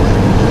ratazanas.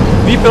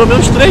 Vi pelo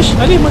menos 3.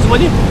 Ali, mais uma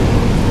ali.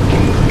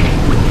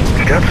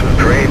 Got some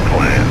drain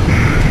plans.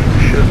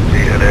 Should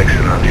be an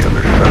exit on the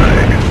other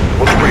side.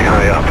 Looks pretty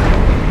high up.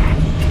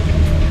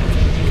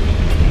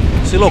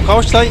 Esse local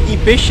está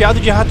empesteado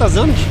de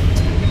ratazanas.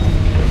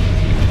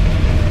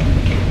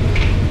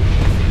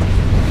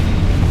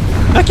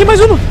 Aqui mais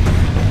uma.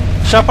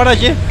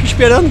 Chaparadinha,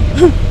 esperando.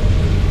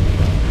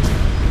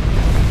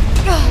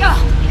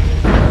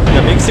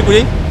 Ainda bem que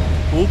segurei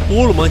o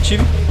pulo,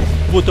 mantive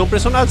o botão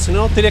pressionado,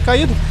 senão eu teria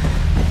caído.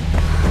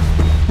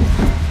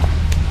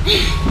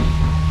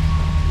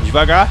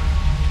 Devagar.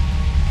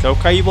 Quero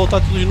cair e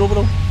voltar tudo de novo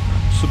não.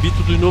 Subir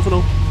tudo de novo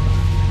não.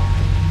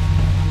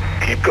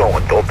 Keep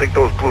going. Don't think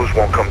those blues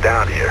won't come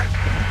down here.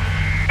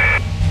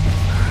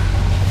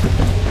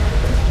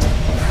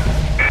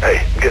 Hey,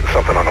 I'm getting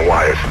something on the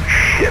wires.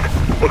 Shit.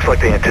 Looks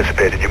like they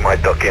anticipated you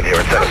might duck in here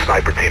and send a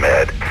sniper team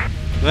ahead.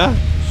 É,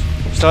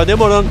 estava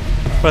demorando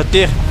para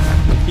ter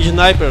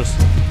snipers.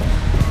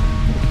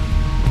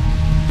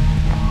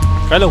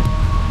 Cai não.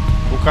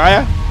 Não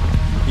caia.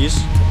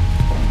 Isso.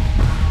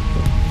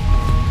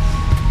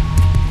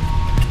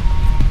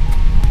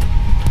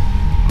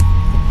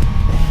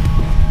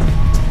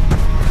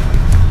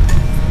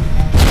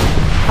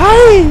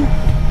 Ai!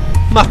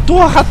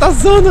 Matou a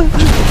ratazana.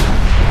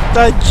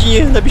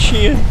 Tadinha da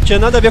bichinha. Tinha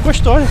nada a ver com a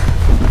história.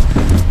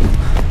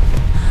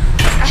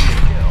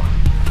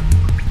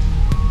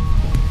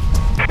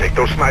 Take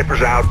those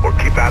snipers out or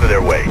keep out of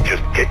their way.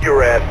 Just get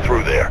your ass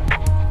through there.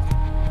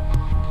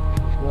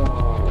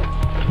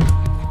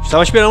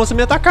 Estava esperando você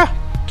me atacar.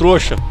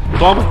 Trouxa.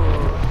 Toma.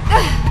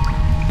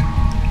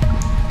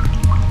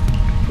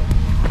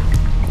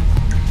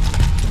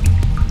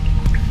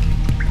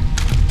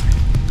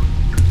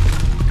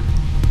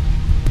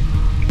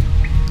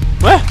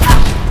 Ué?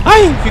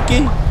 Ai,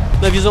 fiquei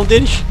na visão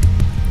deles.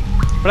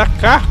 Pra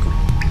cá.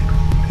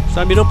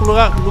 Está mirando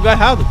pro lugar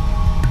errado.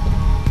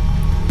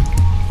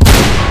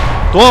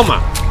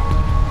 Toma!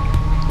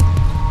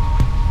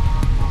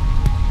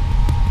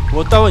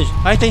 Vou botar onde?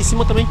 Ai, tá em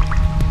cima também.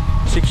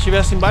 Achei que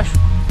estivesse embaixo.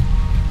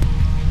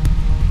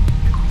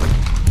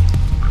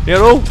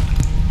 Errou!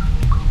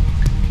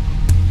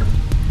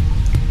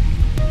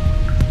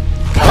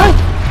 Ai!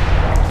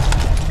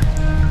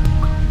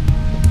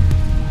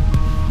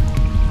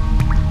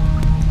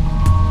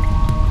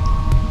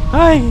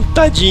 Ai,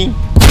 tadinho!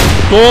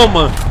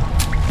 Toma!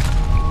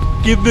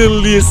 Que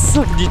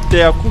delícia de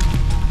teco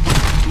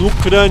no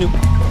crânio.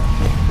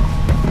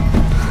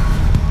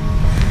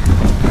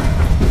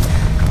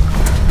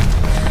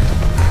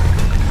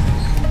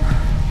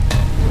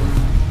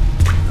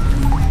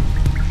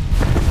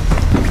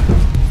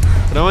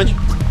 Pra onde?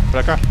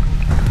 Pra cá.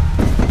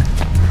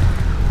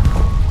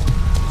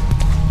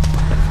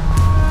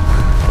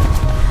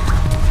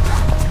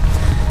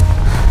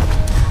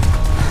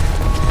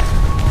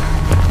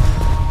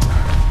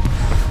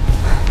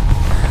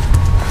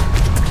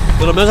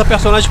 Pelo menos a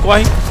personagem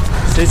corre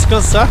sem se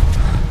cansar.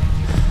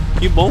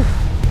 Que bom.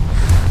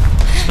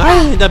 Ai,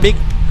 ainda bem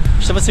que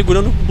estava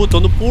segurando o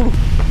botão do pulo.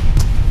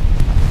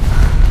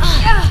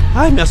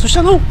 Ai, me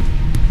assusta não.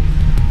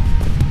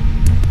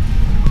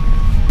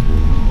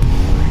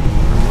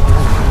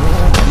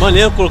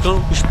 Maneiro,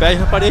 colocando os pés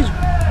na parede.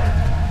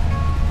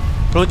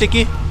 Pra onde tem que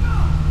ir?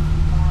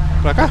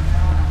 Pra cá?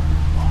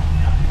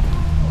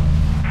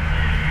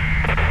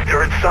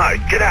 You're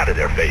inside. Get out of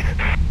there, Faith.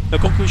 É o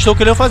que eu estou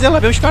querendo fazer, lá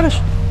vem os caras.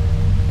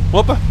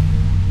 Opa.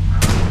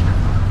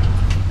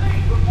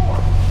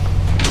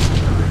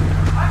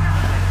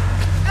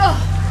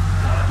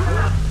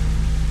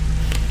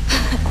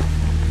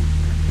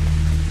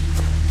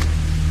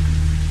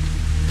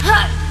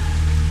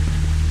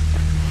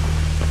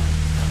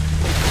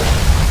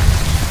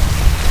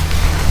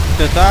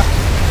 Tentar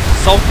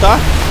saltar.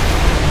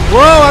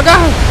 Uou,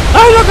 agarra!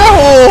 Ai,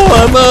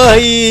 agarrou!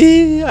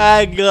 Mãe!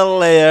 Ai,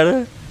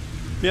 galera.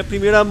 Minha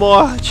primeira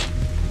morte.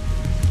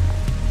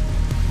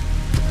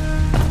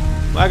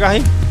 Vai,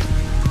 agarrei.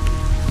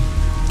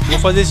 Não vou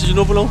fazer isso de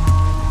novo, não.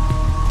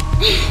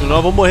 Senão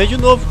eu vou morrer de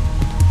novo.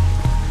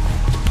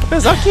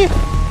 Apesar que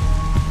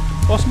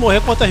posso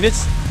morrer quantas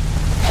vezes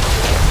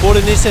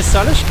forem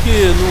necessárias,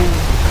 que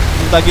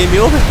não dá game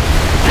over.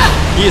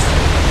 Isso,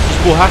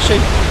 esborracha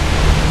aí.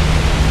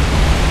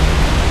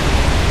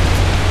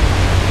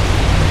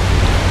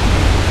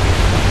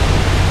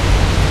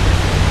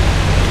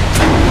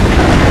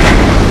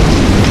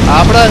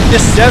 Abra de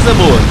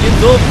Sésamo, de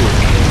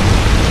novo.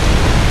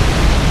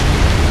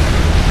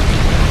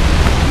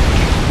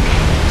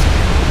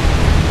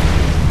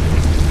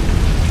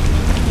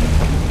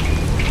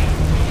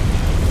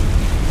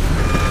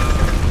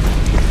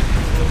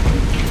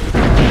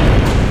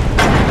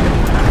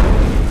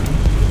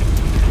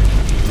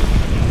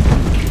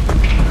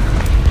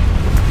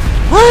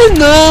 Ai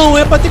não,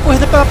 é pra ter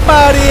corrido pela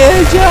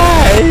parede.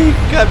 Ai,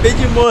 acabei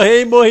de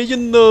morrer e morri de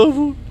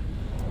novo.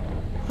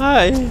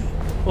 Ai.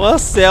 Ó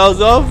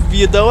céus, ó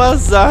vida, ó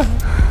azar.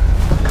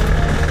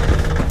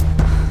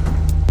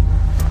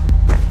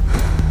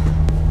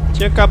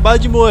 Tinha acabado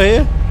de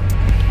morrer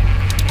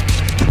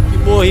e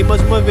morri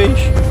mais uma vez.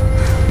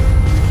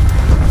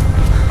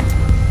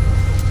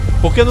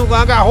 Por que não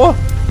agarrou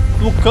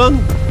no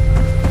cano?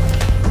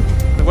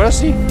 Agora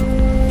sim.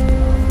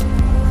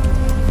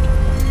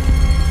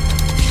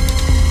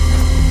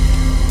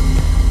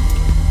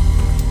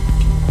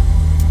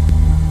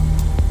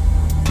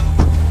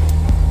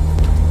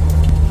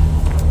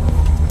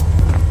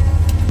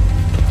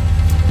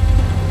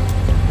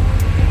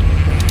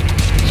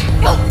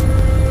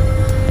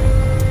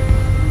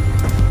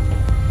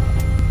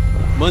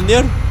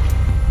 Maneiro.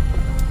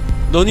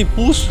 Dando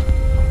impulso.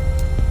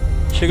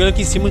 Chegando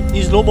aqui em cima em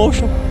slow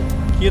motion.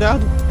 Que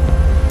irado.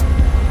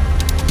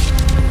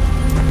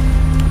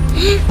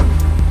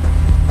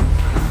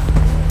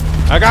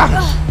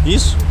 Agarra.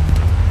 Isso.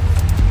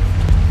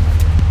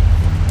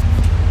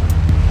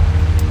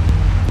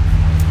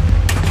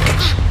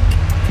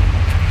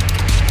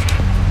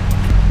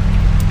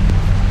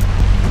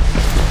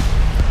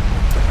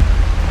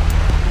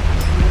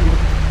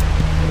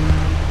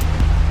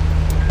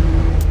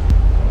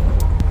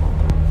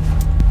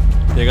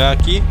 Pegar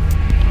aqui,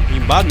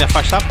 embalo, me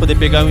afastar para poder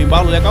pegar um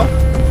embalo legal.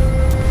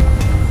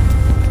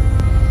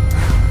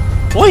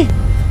 Oi!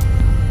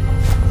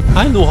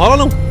 Ai, não rola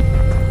não.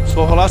 Se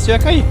for rolar, você ia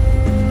cair.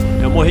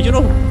 Eu ia morrer de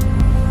novo.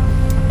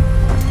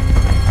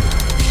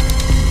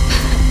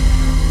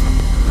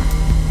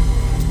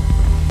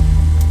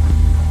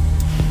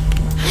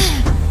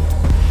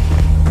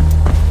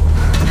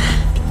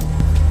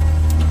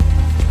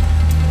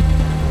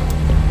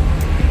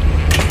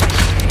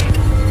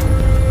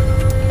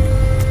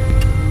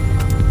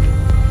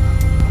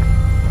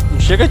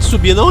 Chega de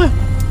subir, não é?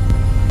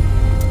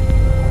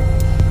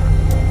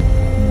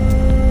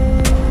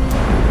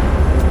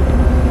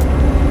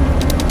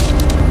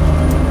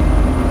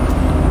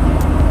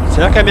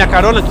 Será que é a minha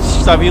carona que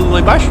está vindo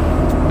lá embaixo?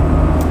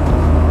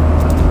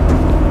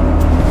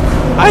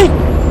 Ai!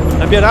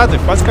 Na beirada,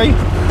 quase caí.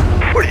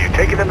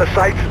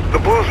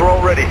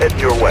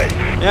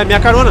 É a minha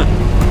carona.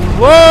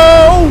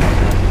 Uou!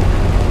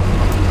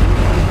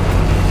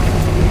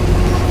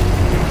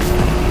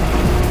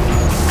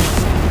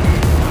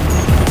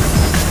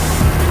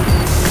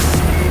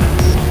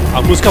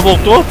 A música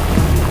voltou.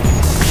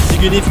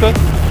 Significa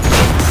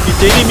que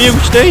tem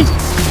inimigos, tem.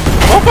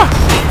 Opa!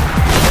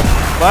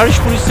 Vários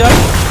policiais.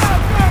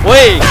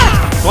 Oi!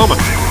 Toma!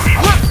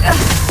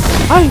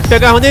 Ai,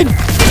 pegaram nele.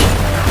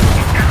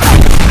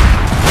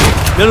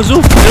 Menos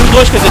um, menos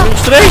dois, quer dizer,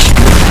 menos três.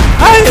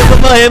 Ai, eu vou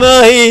morrer.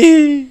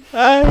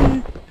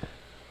 Ai.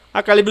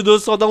 A calibre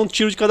 12 só dá um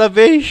tiro de cada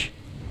vez.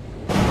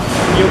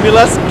 E eu me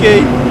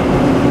lasquei.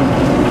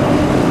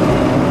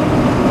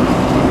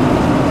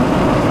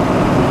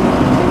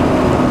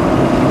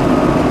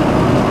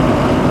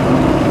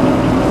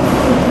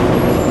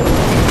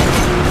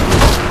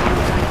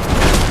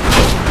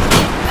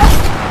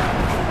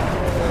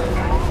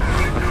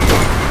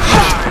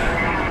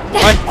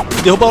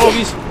 Derruba logo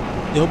isso.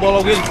 Derruba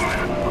logo ele.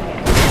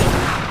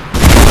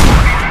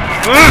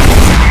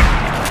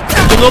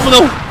 De novo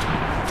não.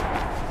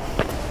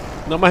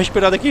 Dá uma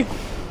respirada aqui.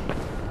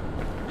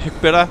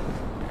 Recuperar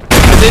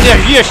as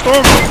energias,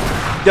 toma.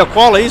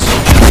 Decola isso.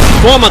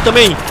 Toma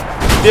também.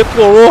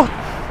 Decolou.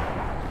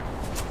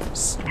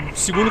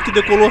 Segundo que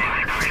decolou.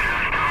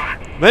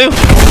 Venho.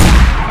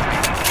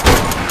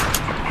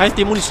 Ai,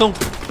 tem munição.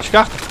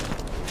 Descarta.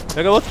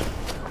 Pega outra.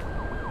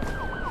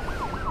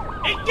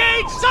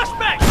 Engage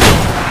suspect.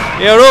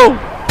 Errou.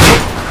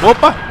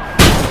 Opa.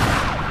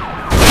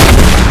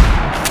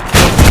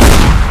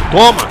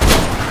 Toma.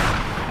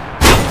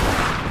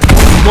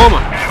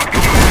 Toma.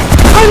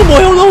 Ai, não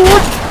morreu não, o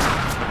outro.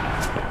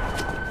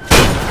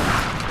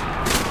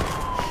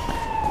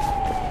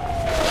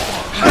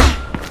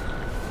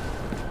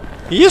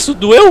 Isso,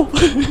 doeu?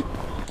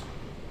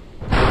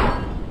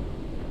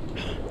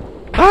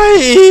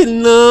 Ai,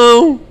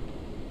 não.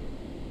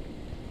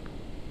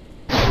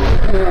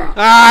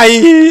 Ai,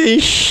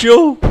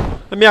 encheu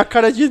a minha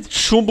cara de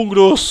chumbo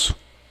grosso.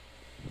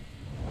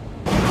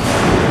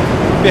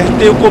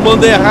 Apertei o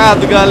comando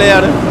errado,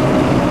 galera.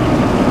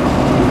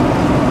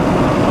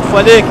 Eu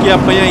falei que ia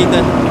apanhar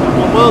ainda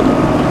o comando,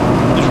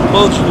 dos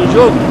comandos do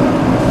jogo.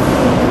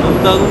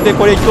 Não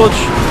decorei todos.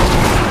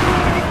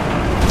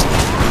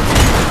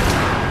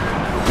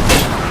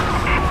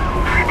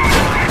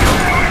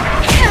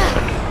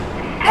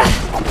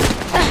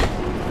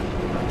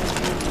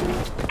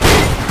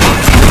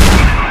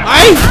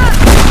 Ai!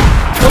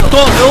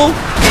 Eu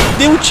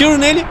dei um tiro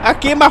nele, a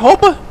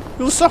queima-roupa,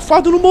 e o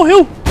safado não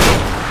morreu.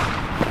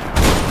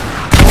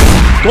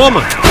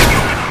 Toma!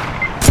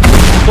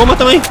 Toma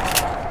também!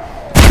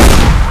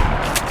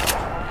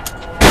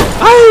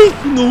 Ai!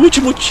 No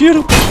último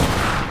tiro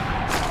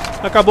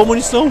acabou a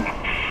munição.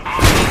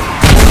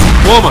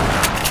 Toma!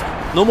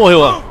 Não morreu,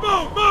 ó.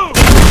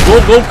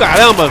 Gol,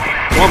 caramba!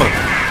 Toma!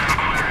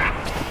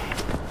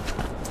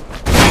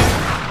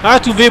 Ah,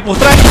 tu veio por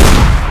trás?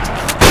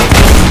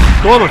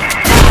 Toma!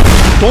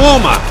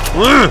 Toma!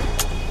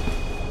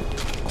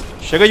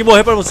 Chega de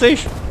morrer pra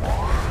vocês!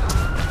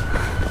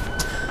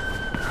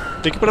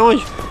 Tem que ir pra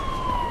onde?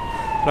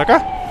 Pra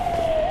cá?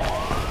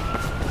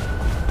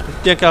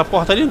 Tem aquela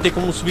porta ali, não tem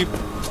como subir,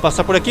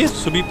 passar por aqui,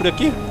 subir por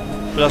aqui,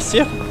 pela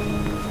cerca.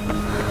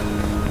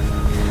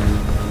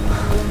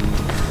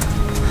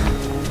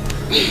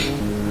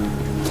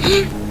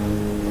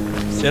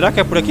 Será que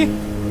é por aqui?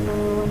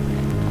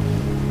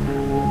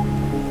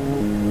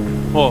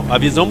 Ó, a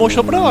visão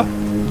mostrou pra lá.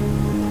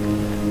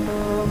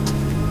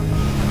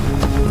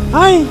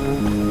 Ai,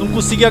 não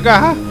consegui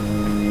agarrar.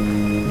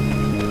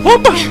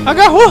 Opa,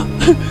 agarrou.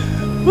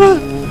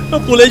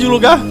 Eu pulei de um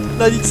lugar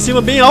dali de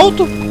cima bem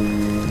alto,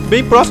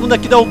 bem próximo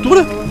daqui da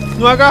altura,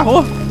 não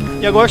agarrou.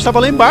 E agora estava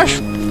lá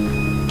embaixo,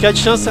 que a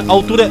distância, a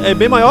altura é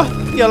bem maior,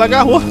 e ela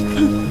agarrou.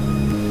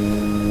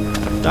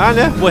 Tá,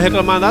 né? Vou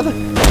reclamar nada.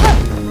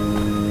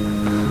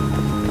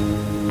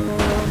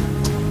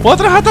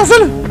 Outra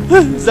ratazana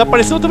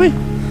desapareceu também.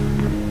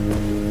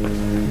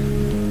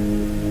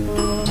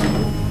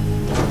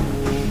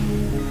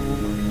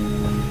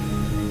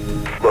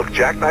 Look,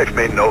 Jackknife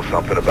may know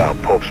something about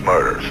Pope's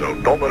murder, so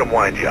don't let him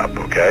wind you up,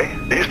 okay?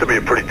 He used to be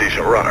a pretty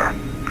decent runner.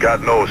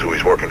 God knows who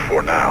he's working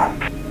for now.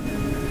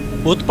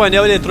 Outro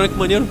painel eletrônico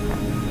maneiro.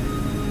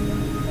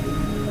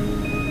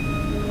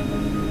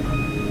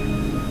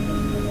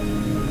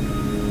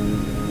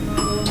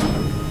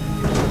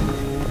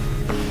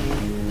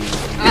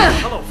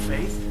 Hello,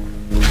 Faith.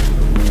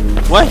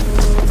 Ué?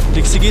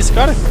 Tem que seguir esse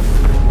cara?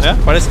 É,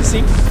 parece que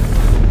sim.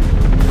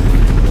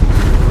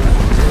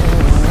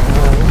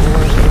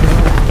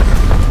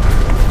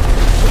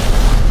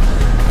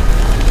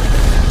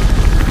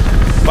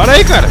 Para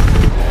aí, cara.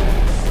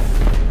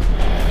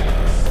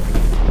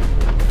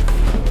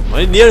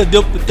 Maneiro,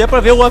 deu até pra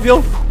ver o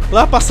avião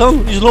lá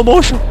passando, slow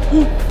motion.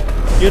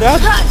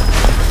 Irado.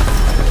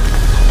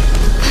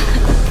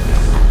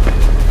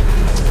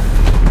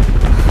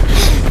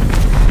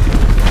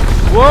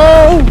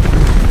 Uou!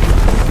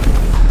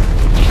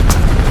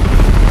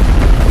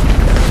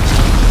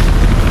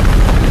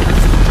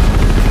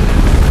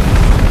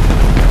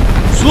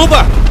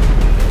 Suba!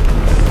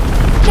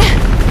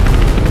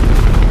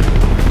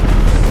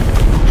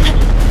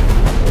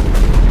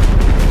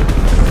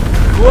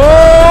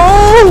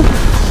 Uou!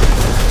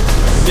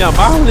 Me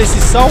amarro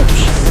nesses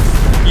saltos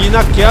e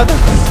na queda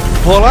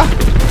rolar.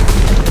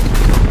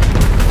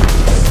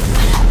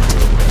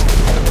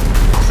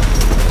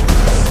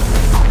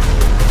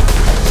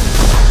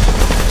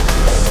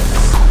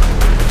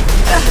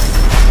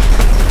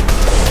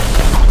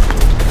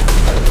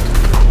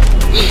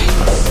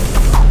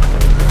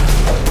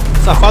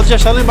 O safado já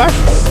está lá embaixo.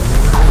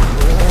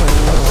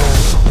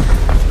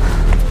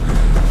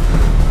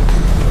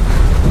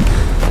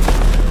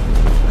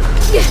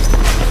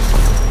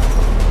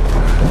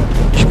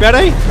 Espera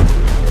aí.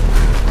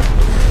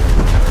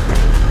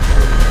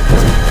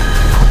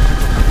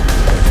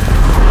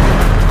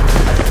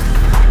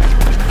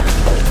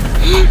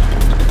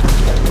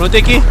 Pronto,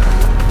 tem que ir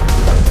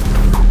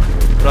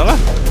pra lá.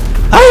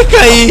 Ai,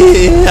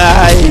 caí!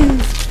 Ai!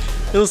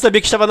 Eu não sabia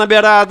que estava na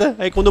beirada.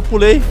 Aí quando eu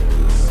pulei.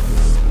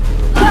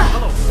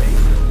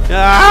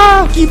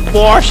 Ah, que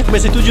bosta!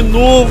 Comecei tudo de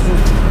novo.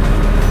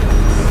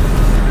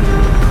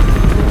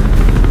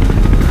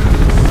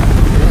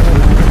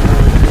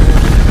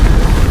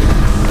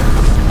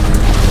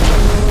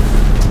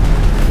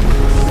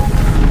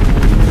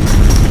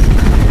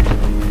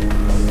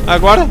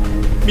 Agora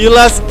me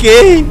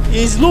lasquei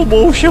em slow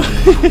motion.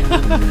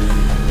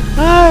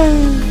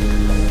 Ai.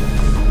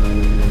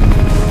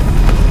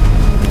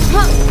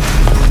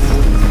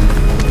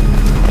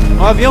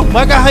 Ó, avião,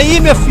 vai agarrar aí,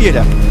 minha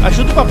filha.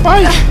 Ajuda o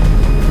papai.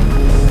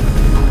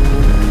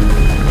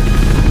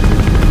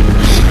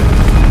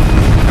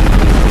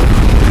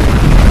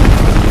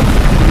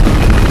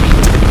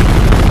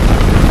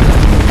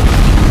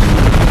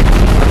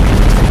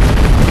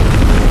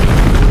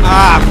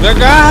 Ah,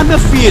 agarra, minha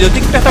filha. Eu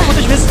tenho que apertar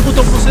quantas vezes esse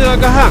botão pra você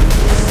agarrar.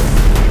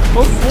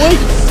 Qual foi?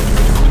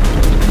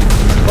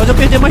 Pode eu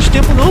perder mais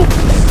tempo, não.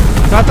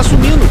 O cara tá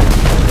sumindo.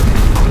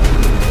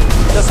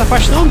 Tá se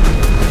afastando.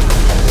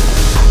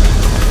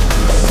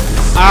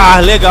 Ah,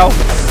 legal.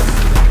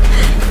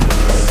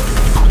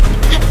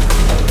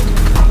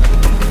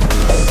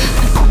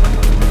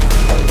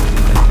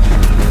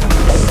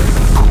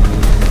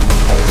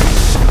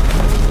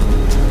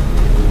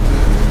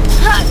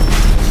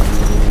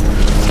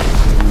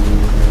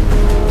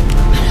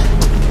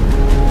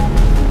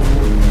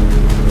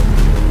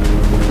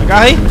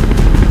 Agarra aí.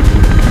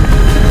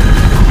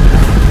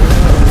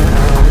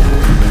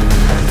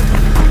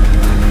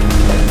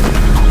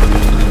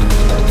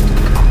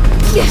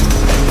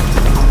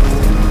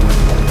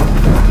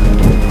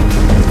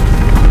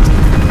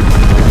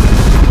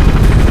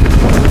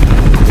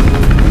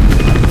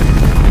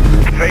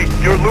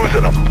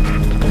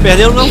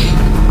 Perdendo não.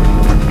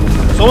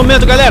 Só um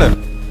momento, galera.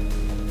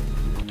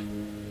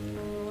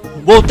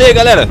 Voltei,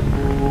 galera.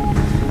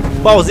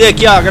 Pausei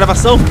aqui a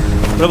gravação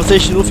para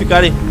vocês não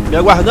ficarem me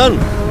aguardando,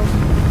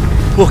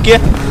 porque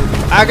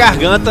a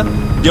garganta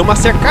deu uma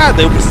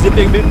secada. Eu precisei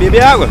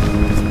beber água.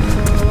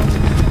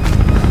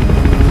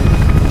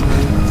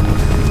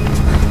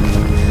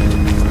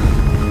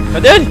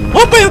 Cadê ele?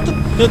 Opa,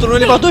 entrou no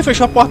elevador e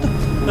fechou a porta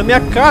na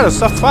minha cara,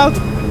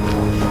 safado.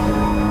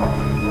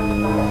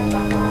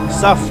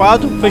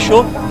 Safado,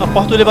 fechou a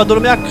porta do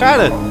elevador na minha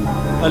cara.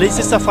 Além de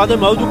ser safado, é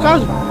mal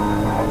educado.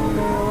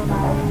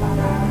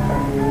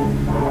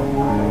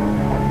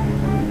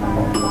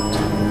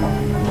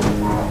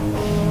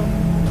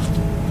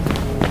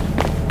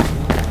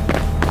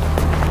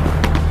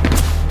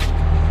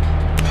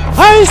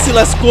 Ai, se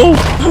lascou.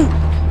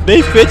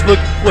 Bem feito, vou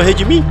correr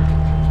de mim.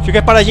 Fica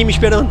aí paradinho me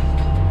esperando.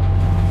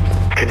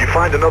 Can you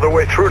find another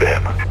way through to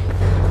him?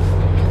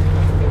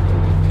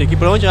 Tem que ir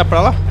pra onde? Ah,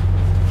 pra lá?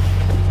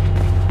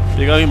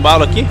 Pegar o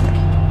embalo aqui.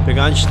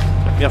 Pegar onde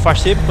me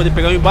afastei pra poder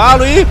pegar o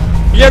embalo e...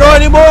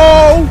 Jerônimo!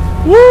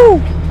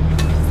 Uou!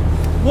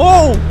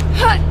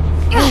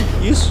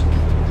 Isso.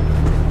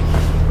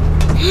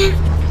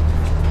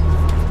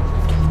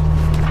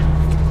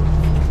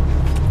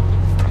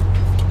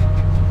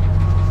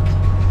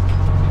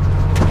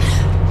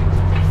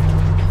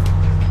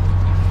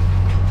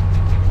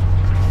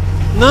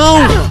 Não!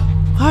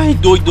 Ai,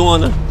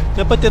 doidona.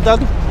 Não é pra ter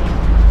dado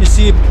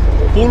esse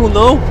pulo,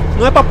 não.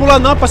 Não é pra pular,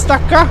 não. É pra se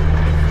tacar.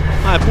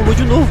 Ah, pulou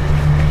de novo.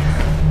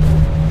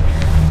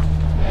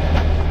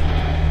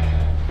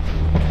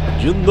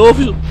 De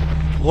novo.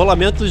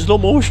 Rolamento slow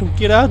motion.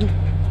 Que irado.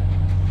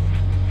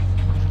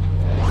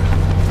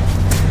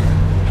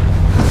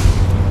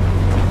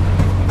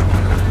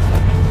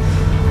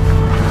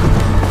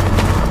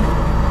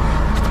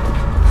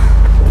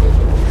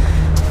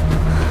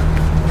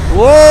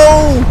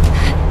 Uou!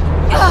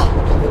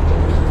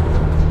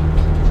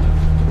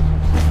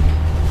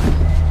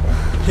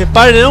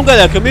 Repare não,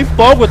 galera, que eu me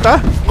empolgo, tá?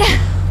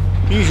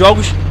 Em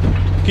jogos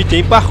que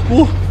tem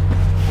parkour.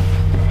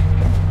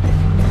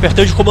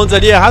 Apertei os comandos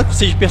ali errado,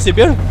 vocês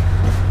perceberam?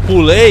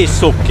 Pulei,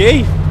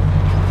 soquei.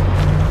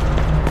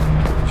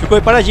 Ficou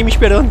aí paradinho me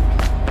esperando.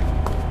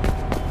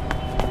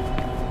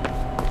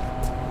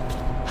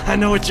 I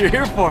know what you're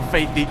here for,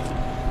 Faithy.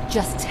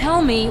 Just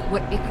tell me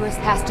what Icarus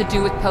has to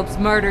do with Pope's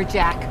murder,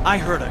 Jack. I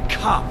heard a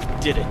cop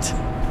did it.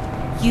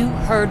 You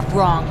heard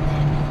wrong,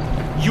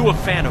 then. You a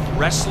fan of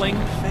wrestling,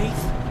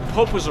 Faith?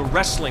 Pope was a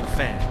wrestling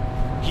fan.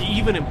 He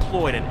even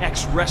employed an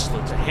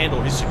ex-wrestler to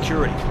handle his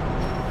security.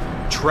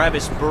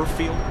 Travis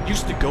Burfield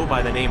used to go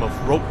by the name of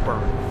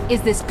Ropeburn.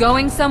 Is this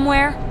going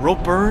somewhere?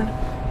 Ropeburn?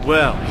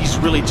 Well, he's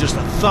really just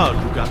a thug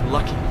who got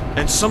lucky.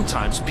 And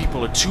sometimes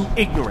people are too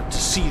ignorant to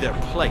see their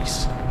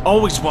place.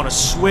 Always want to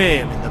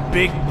swim in the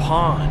big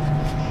pond.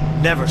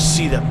 Never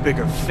see the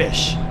bigger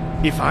fish.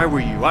 If I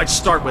were you, I'd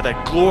start with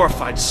that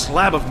glorified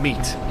slab of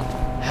meat.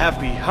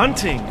 Happy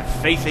hunting,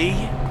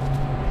 Faithy.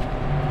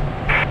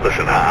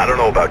 Listen, I don't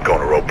know about going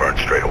to Ropeburn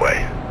straight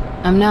away.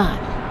 I'm not.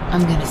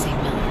 I'm gonna see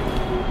Miller.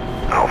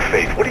 Oh,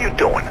 Faith, what are you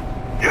doing?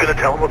 You gonna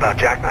tell him about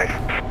Jackknife?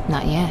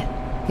 Not yet.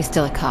 He's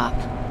still a cop.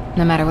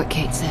 No matter what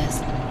Kate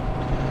says.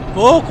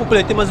 Oh,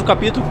 completei mais um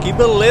capítulo. Que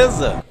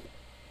beleza!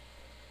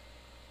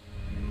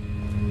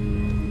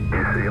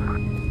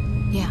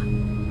 Yeah.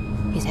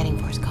 He's heading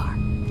for his car.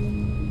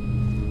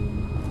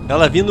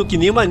 Ela vindo que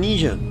nem uma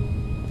ninja.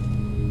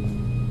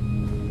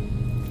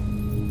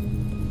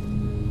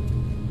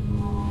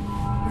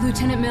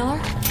 Lieutenant Miller?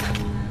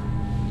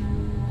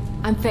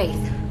 I'm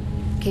Faith,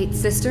 Kate's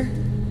sister.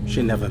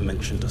 She never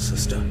mentioned a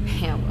sister.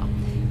 Yeah, well,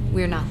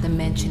 we're not the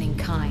mentioning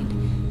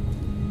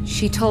kind.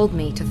 She told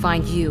me to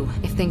find you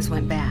if things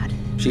went bad.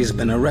 She's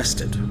been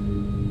arrested.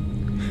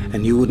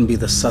 And you wouldn't be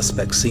the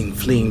suspect seen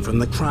fleeing from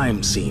the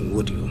crime scene,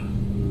 would you?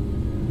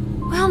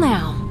 Well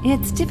now,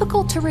 it's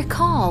difficult to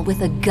recall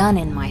with a gun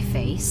in my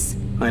face.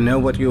 I know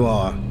what you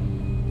are.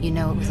 You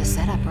know it was a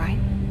setup, right?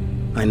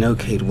 I know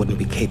Kate wouldn't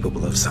be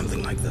capable of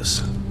something like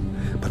this.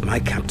 But my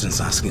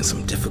captain's asking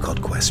some difficult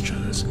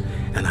questions,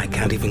 and I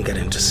can't even get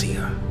in to see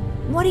her.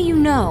 What do you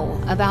know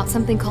about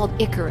something called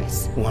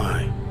Icarus?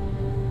 Why?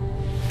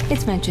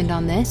 It's mentioned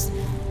on this.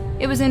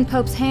 It was in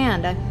Pope's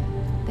hand. I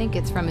think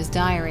it's from his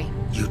diary.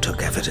 You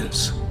took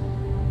evidence.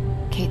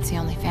 Kate's the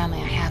only family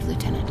I have,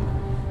 Lieutenant.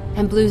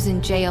 And blues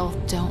in jail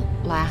don't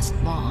last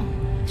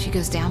long. She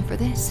goes down for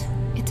this,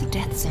 it's a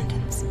death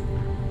sentence.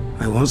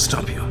 I won't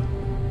stop you.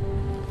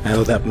 I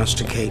owe that much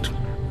to Kate.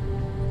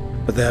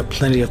 But there are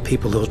plenty of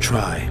people who'll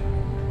try.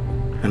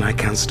 And I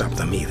can't stop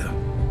them either.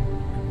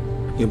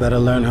 You better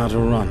learn how to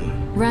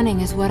run.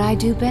 Running is what I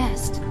do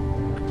best.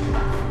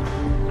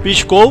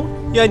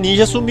 Piscou e a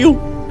ninja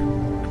sumiu.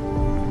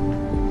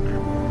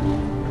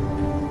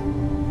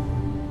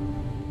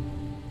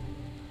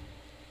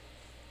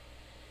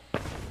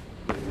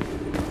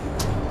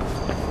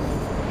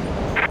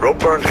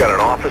 Burn's got an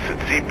office at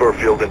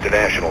Seaburfield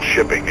International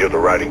Shipping near the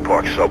Riding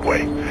Park subway.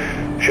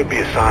 Should be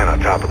a sign on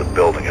top of the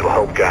building. It'll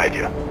help guide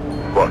you.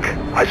 Look,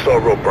 I saw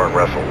Ropeburn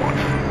wrestle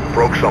once.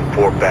 Broke some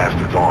poor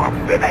bastard's arm,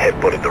 then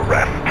headbutted the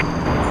ref.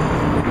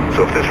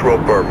 So if this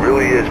Ropeburn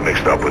really is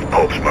mixed up with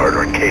Pope's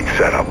murder and Kate's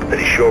setup, then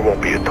he sure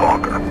won't be a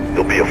talker.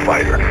 He'll be a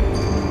fighter.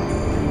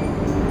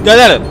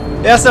 Galera,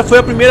 essa foi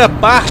a primeira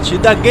parte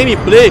da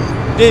gameplay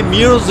de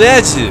MUITA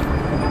AÇÃO.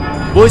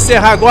 Vou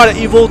encerrar agora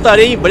e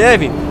voltarei em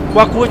breve com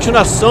a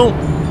continuação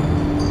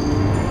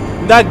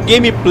da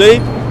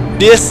gameplay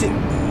desse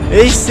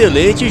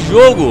excelente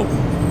jogo.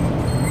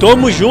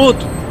 Tamo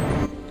junto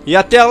e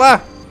até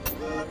lá!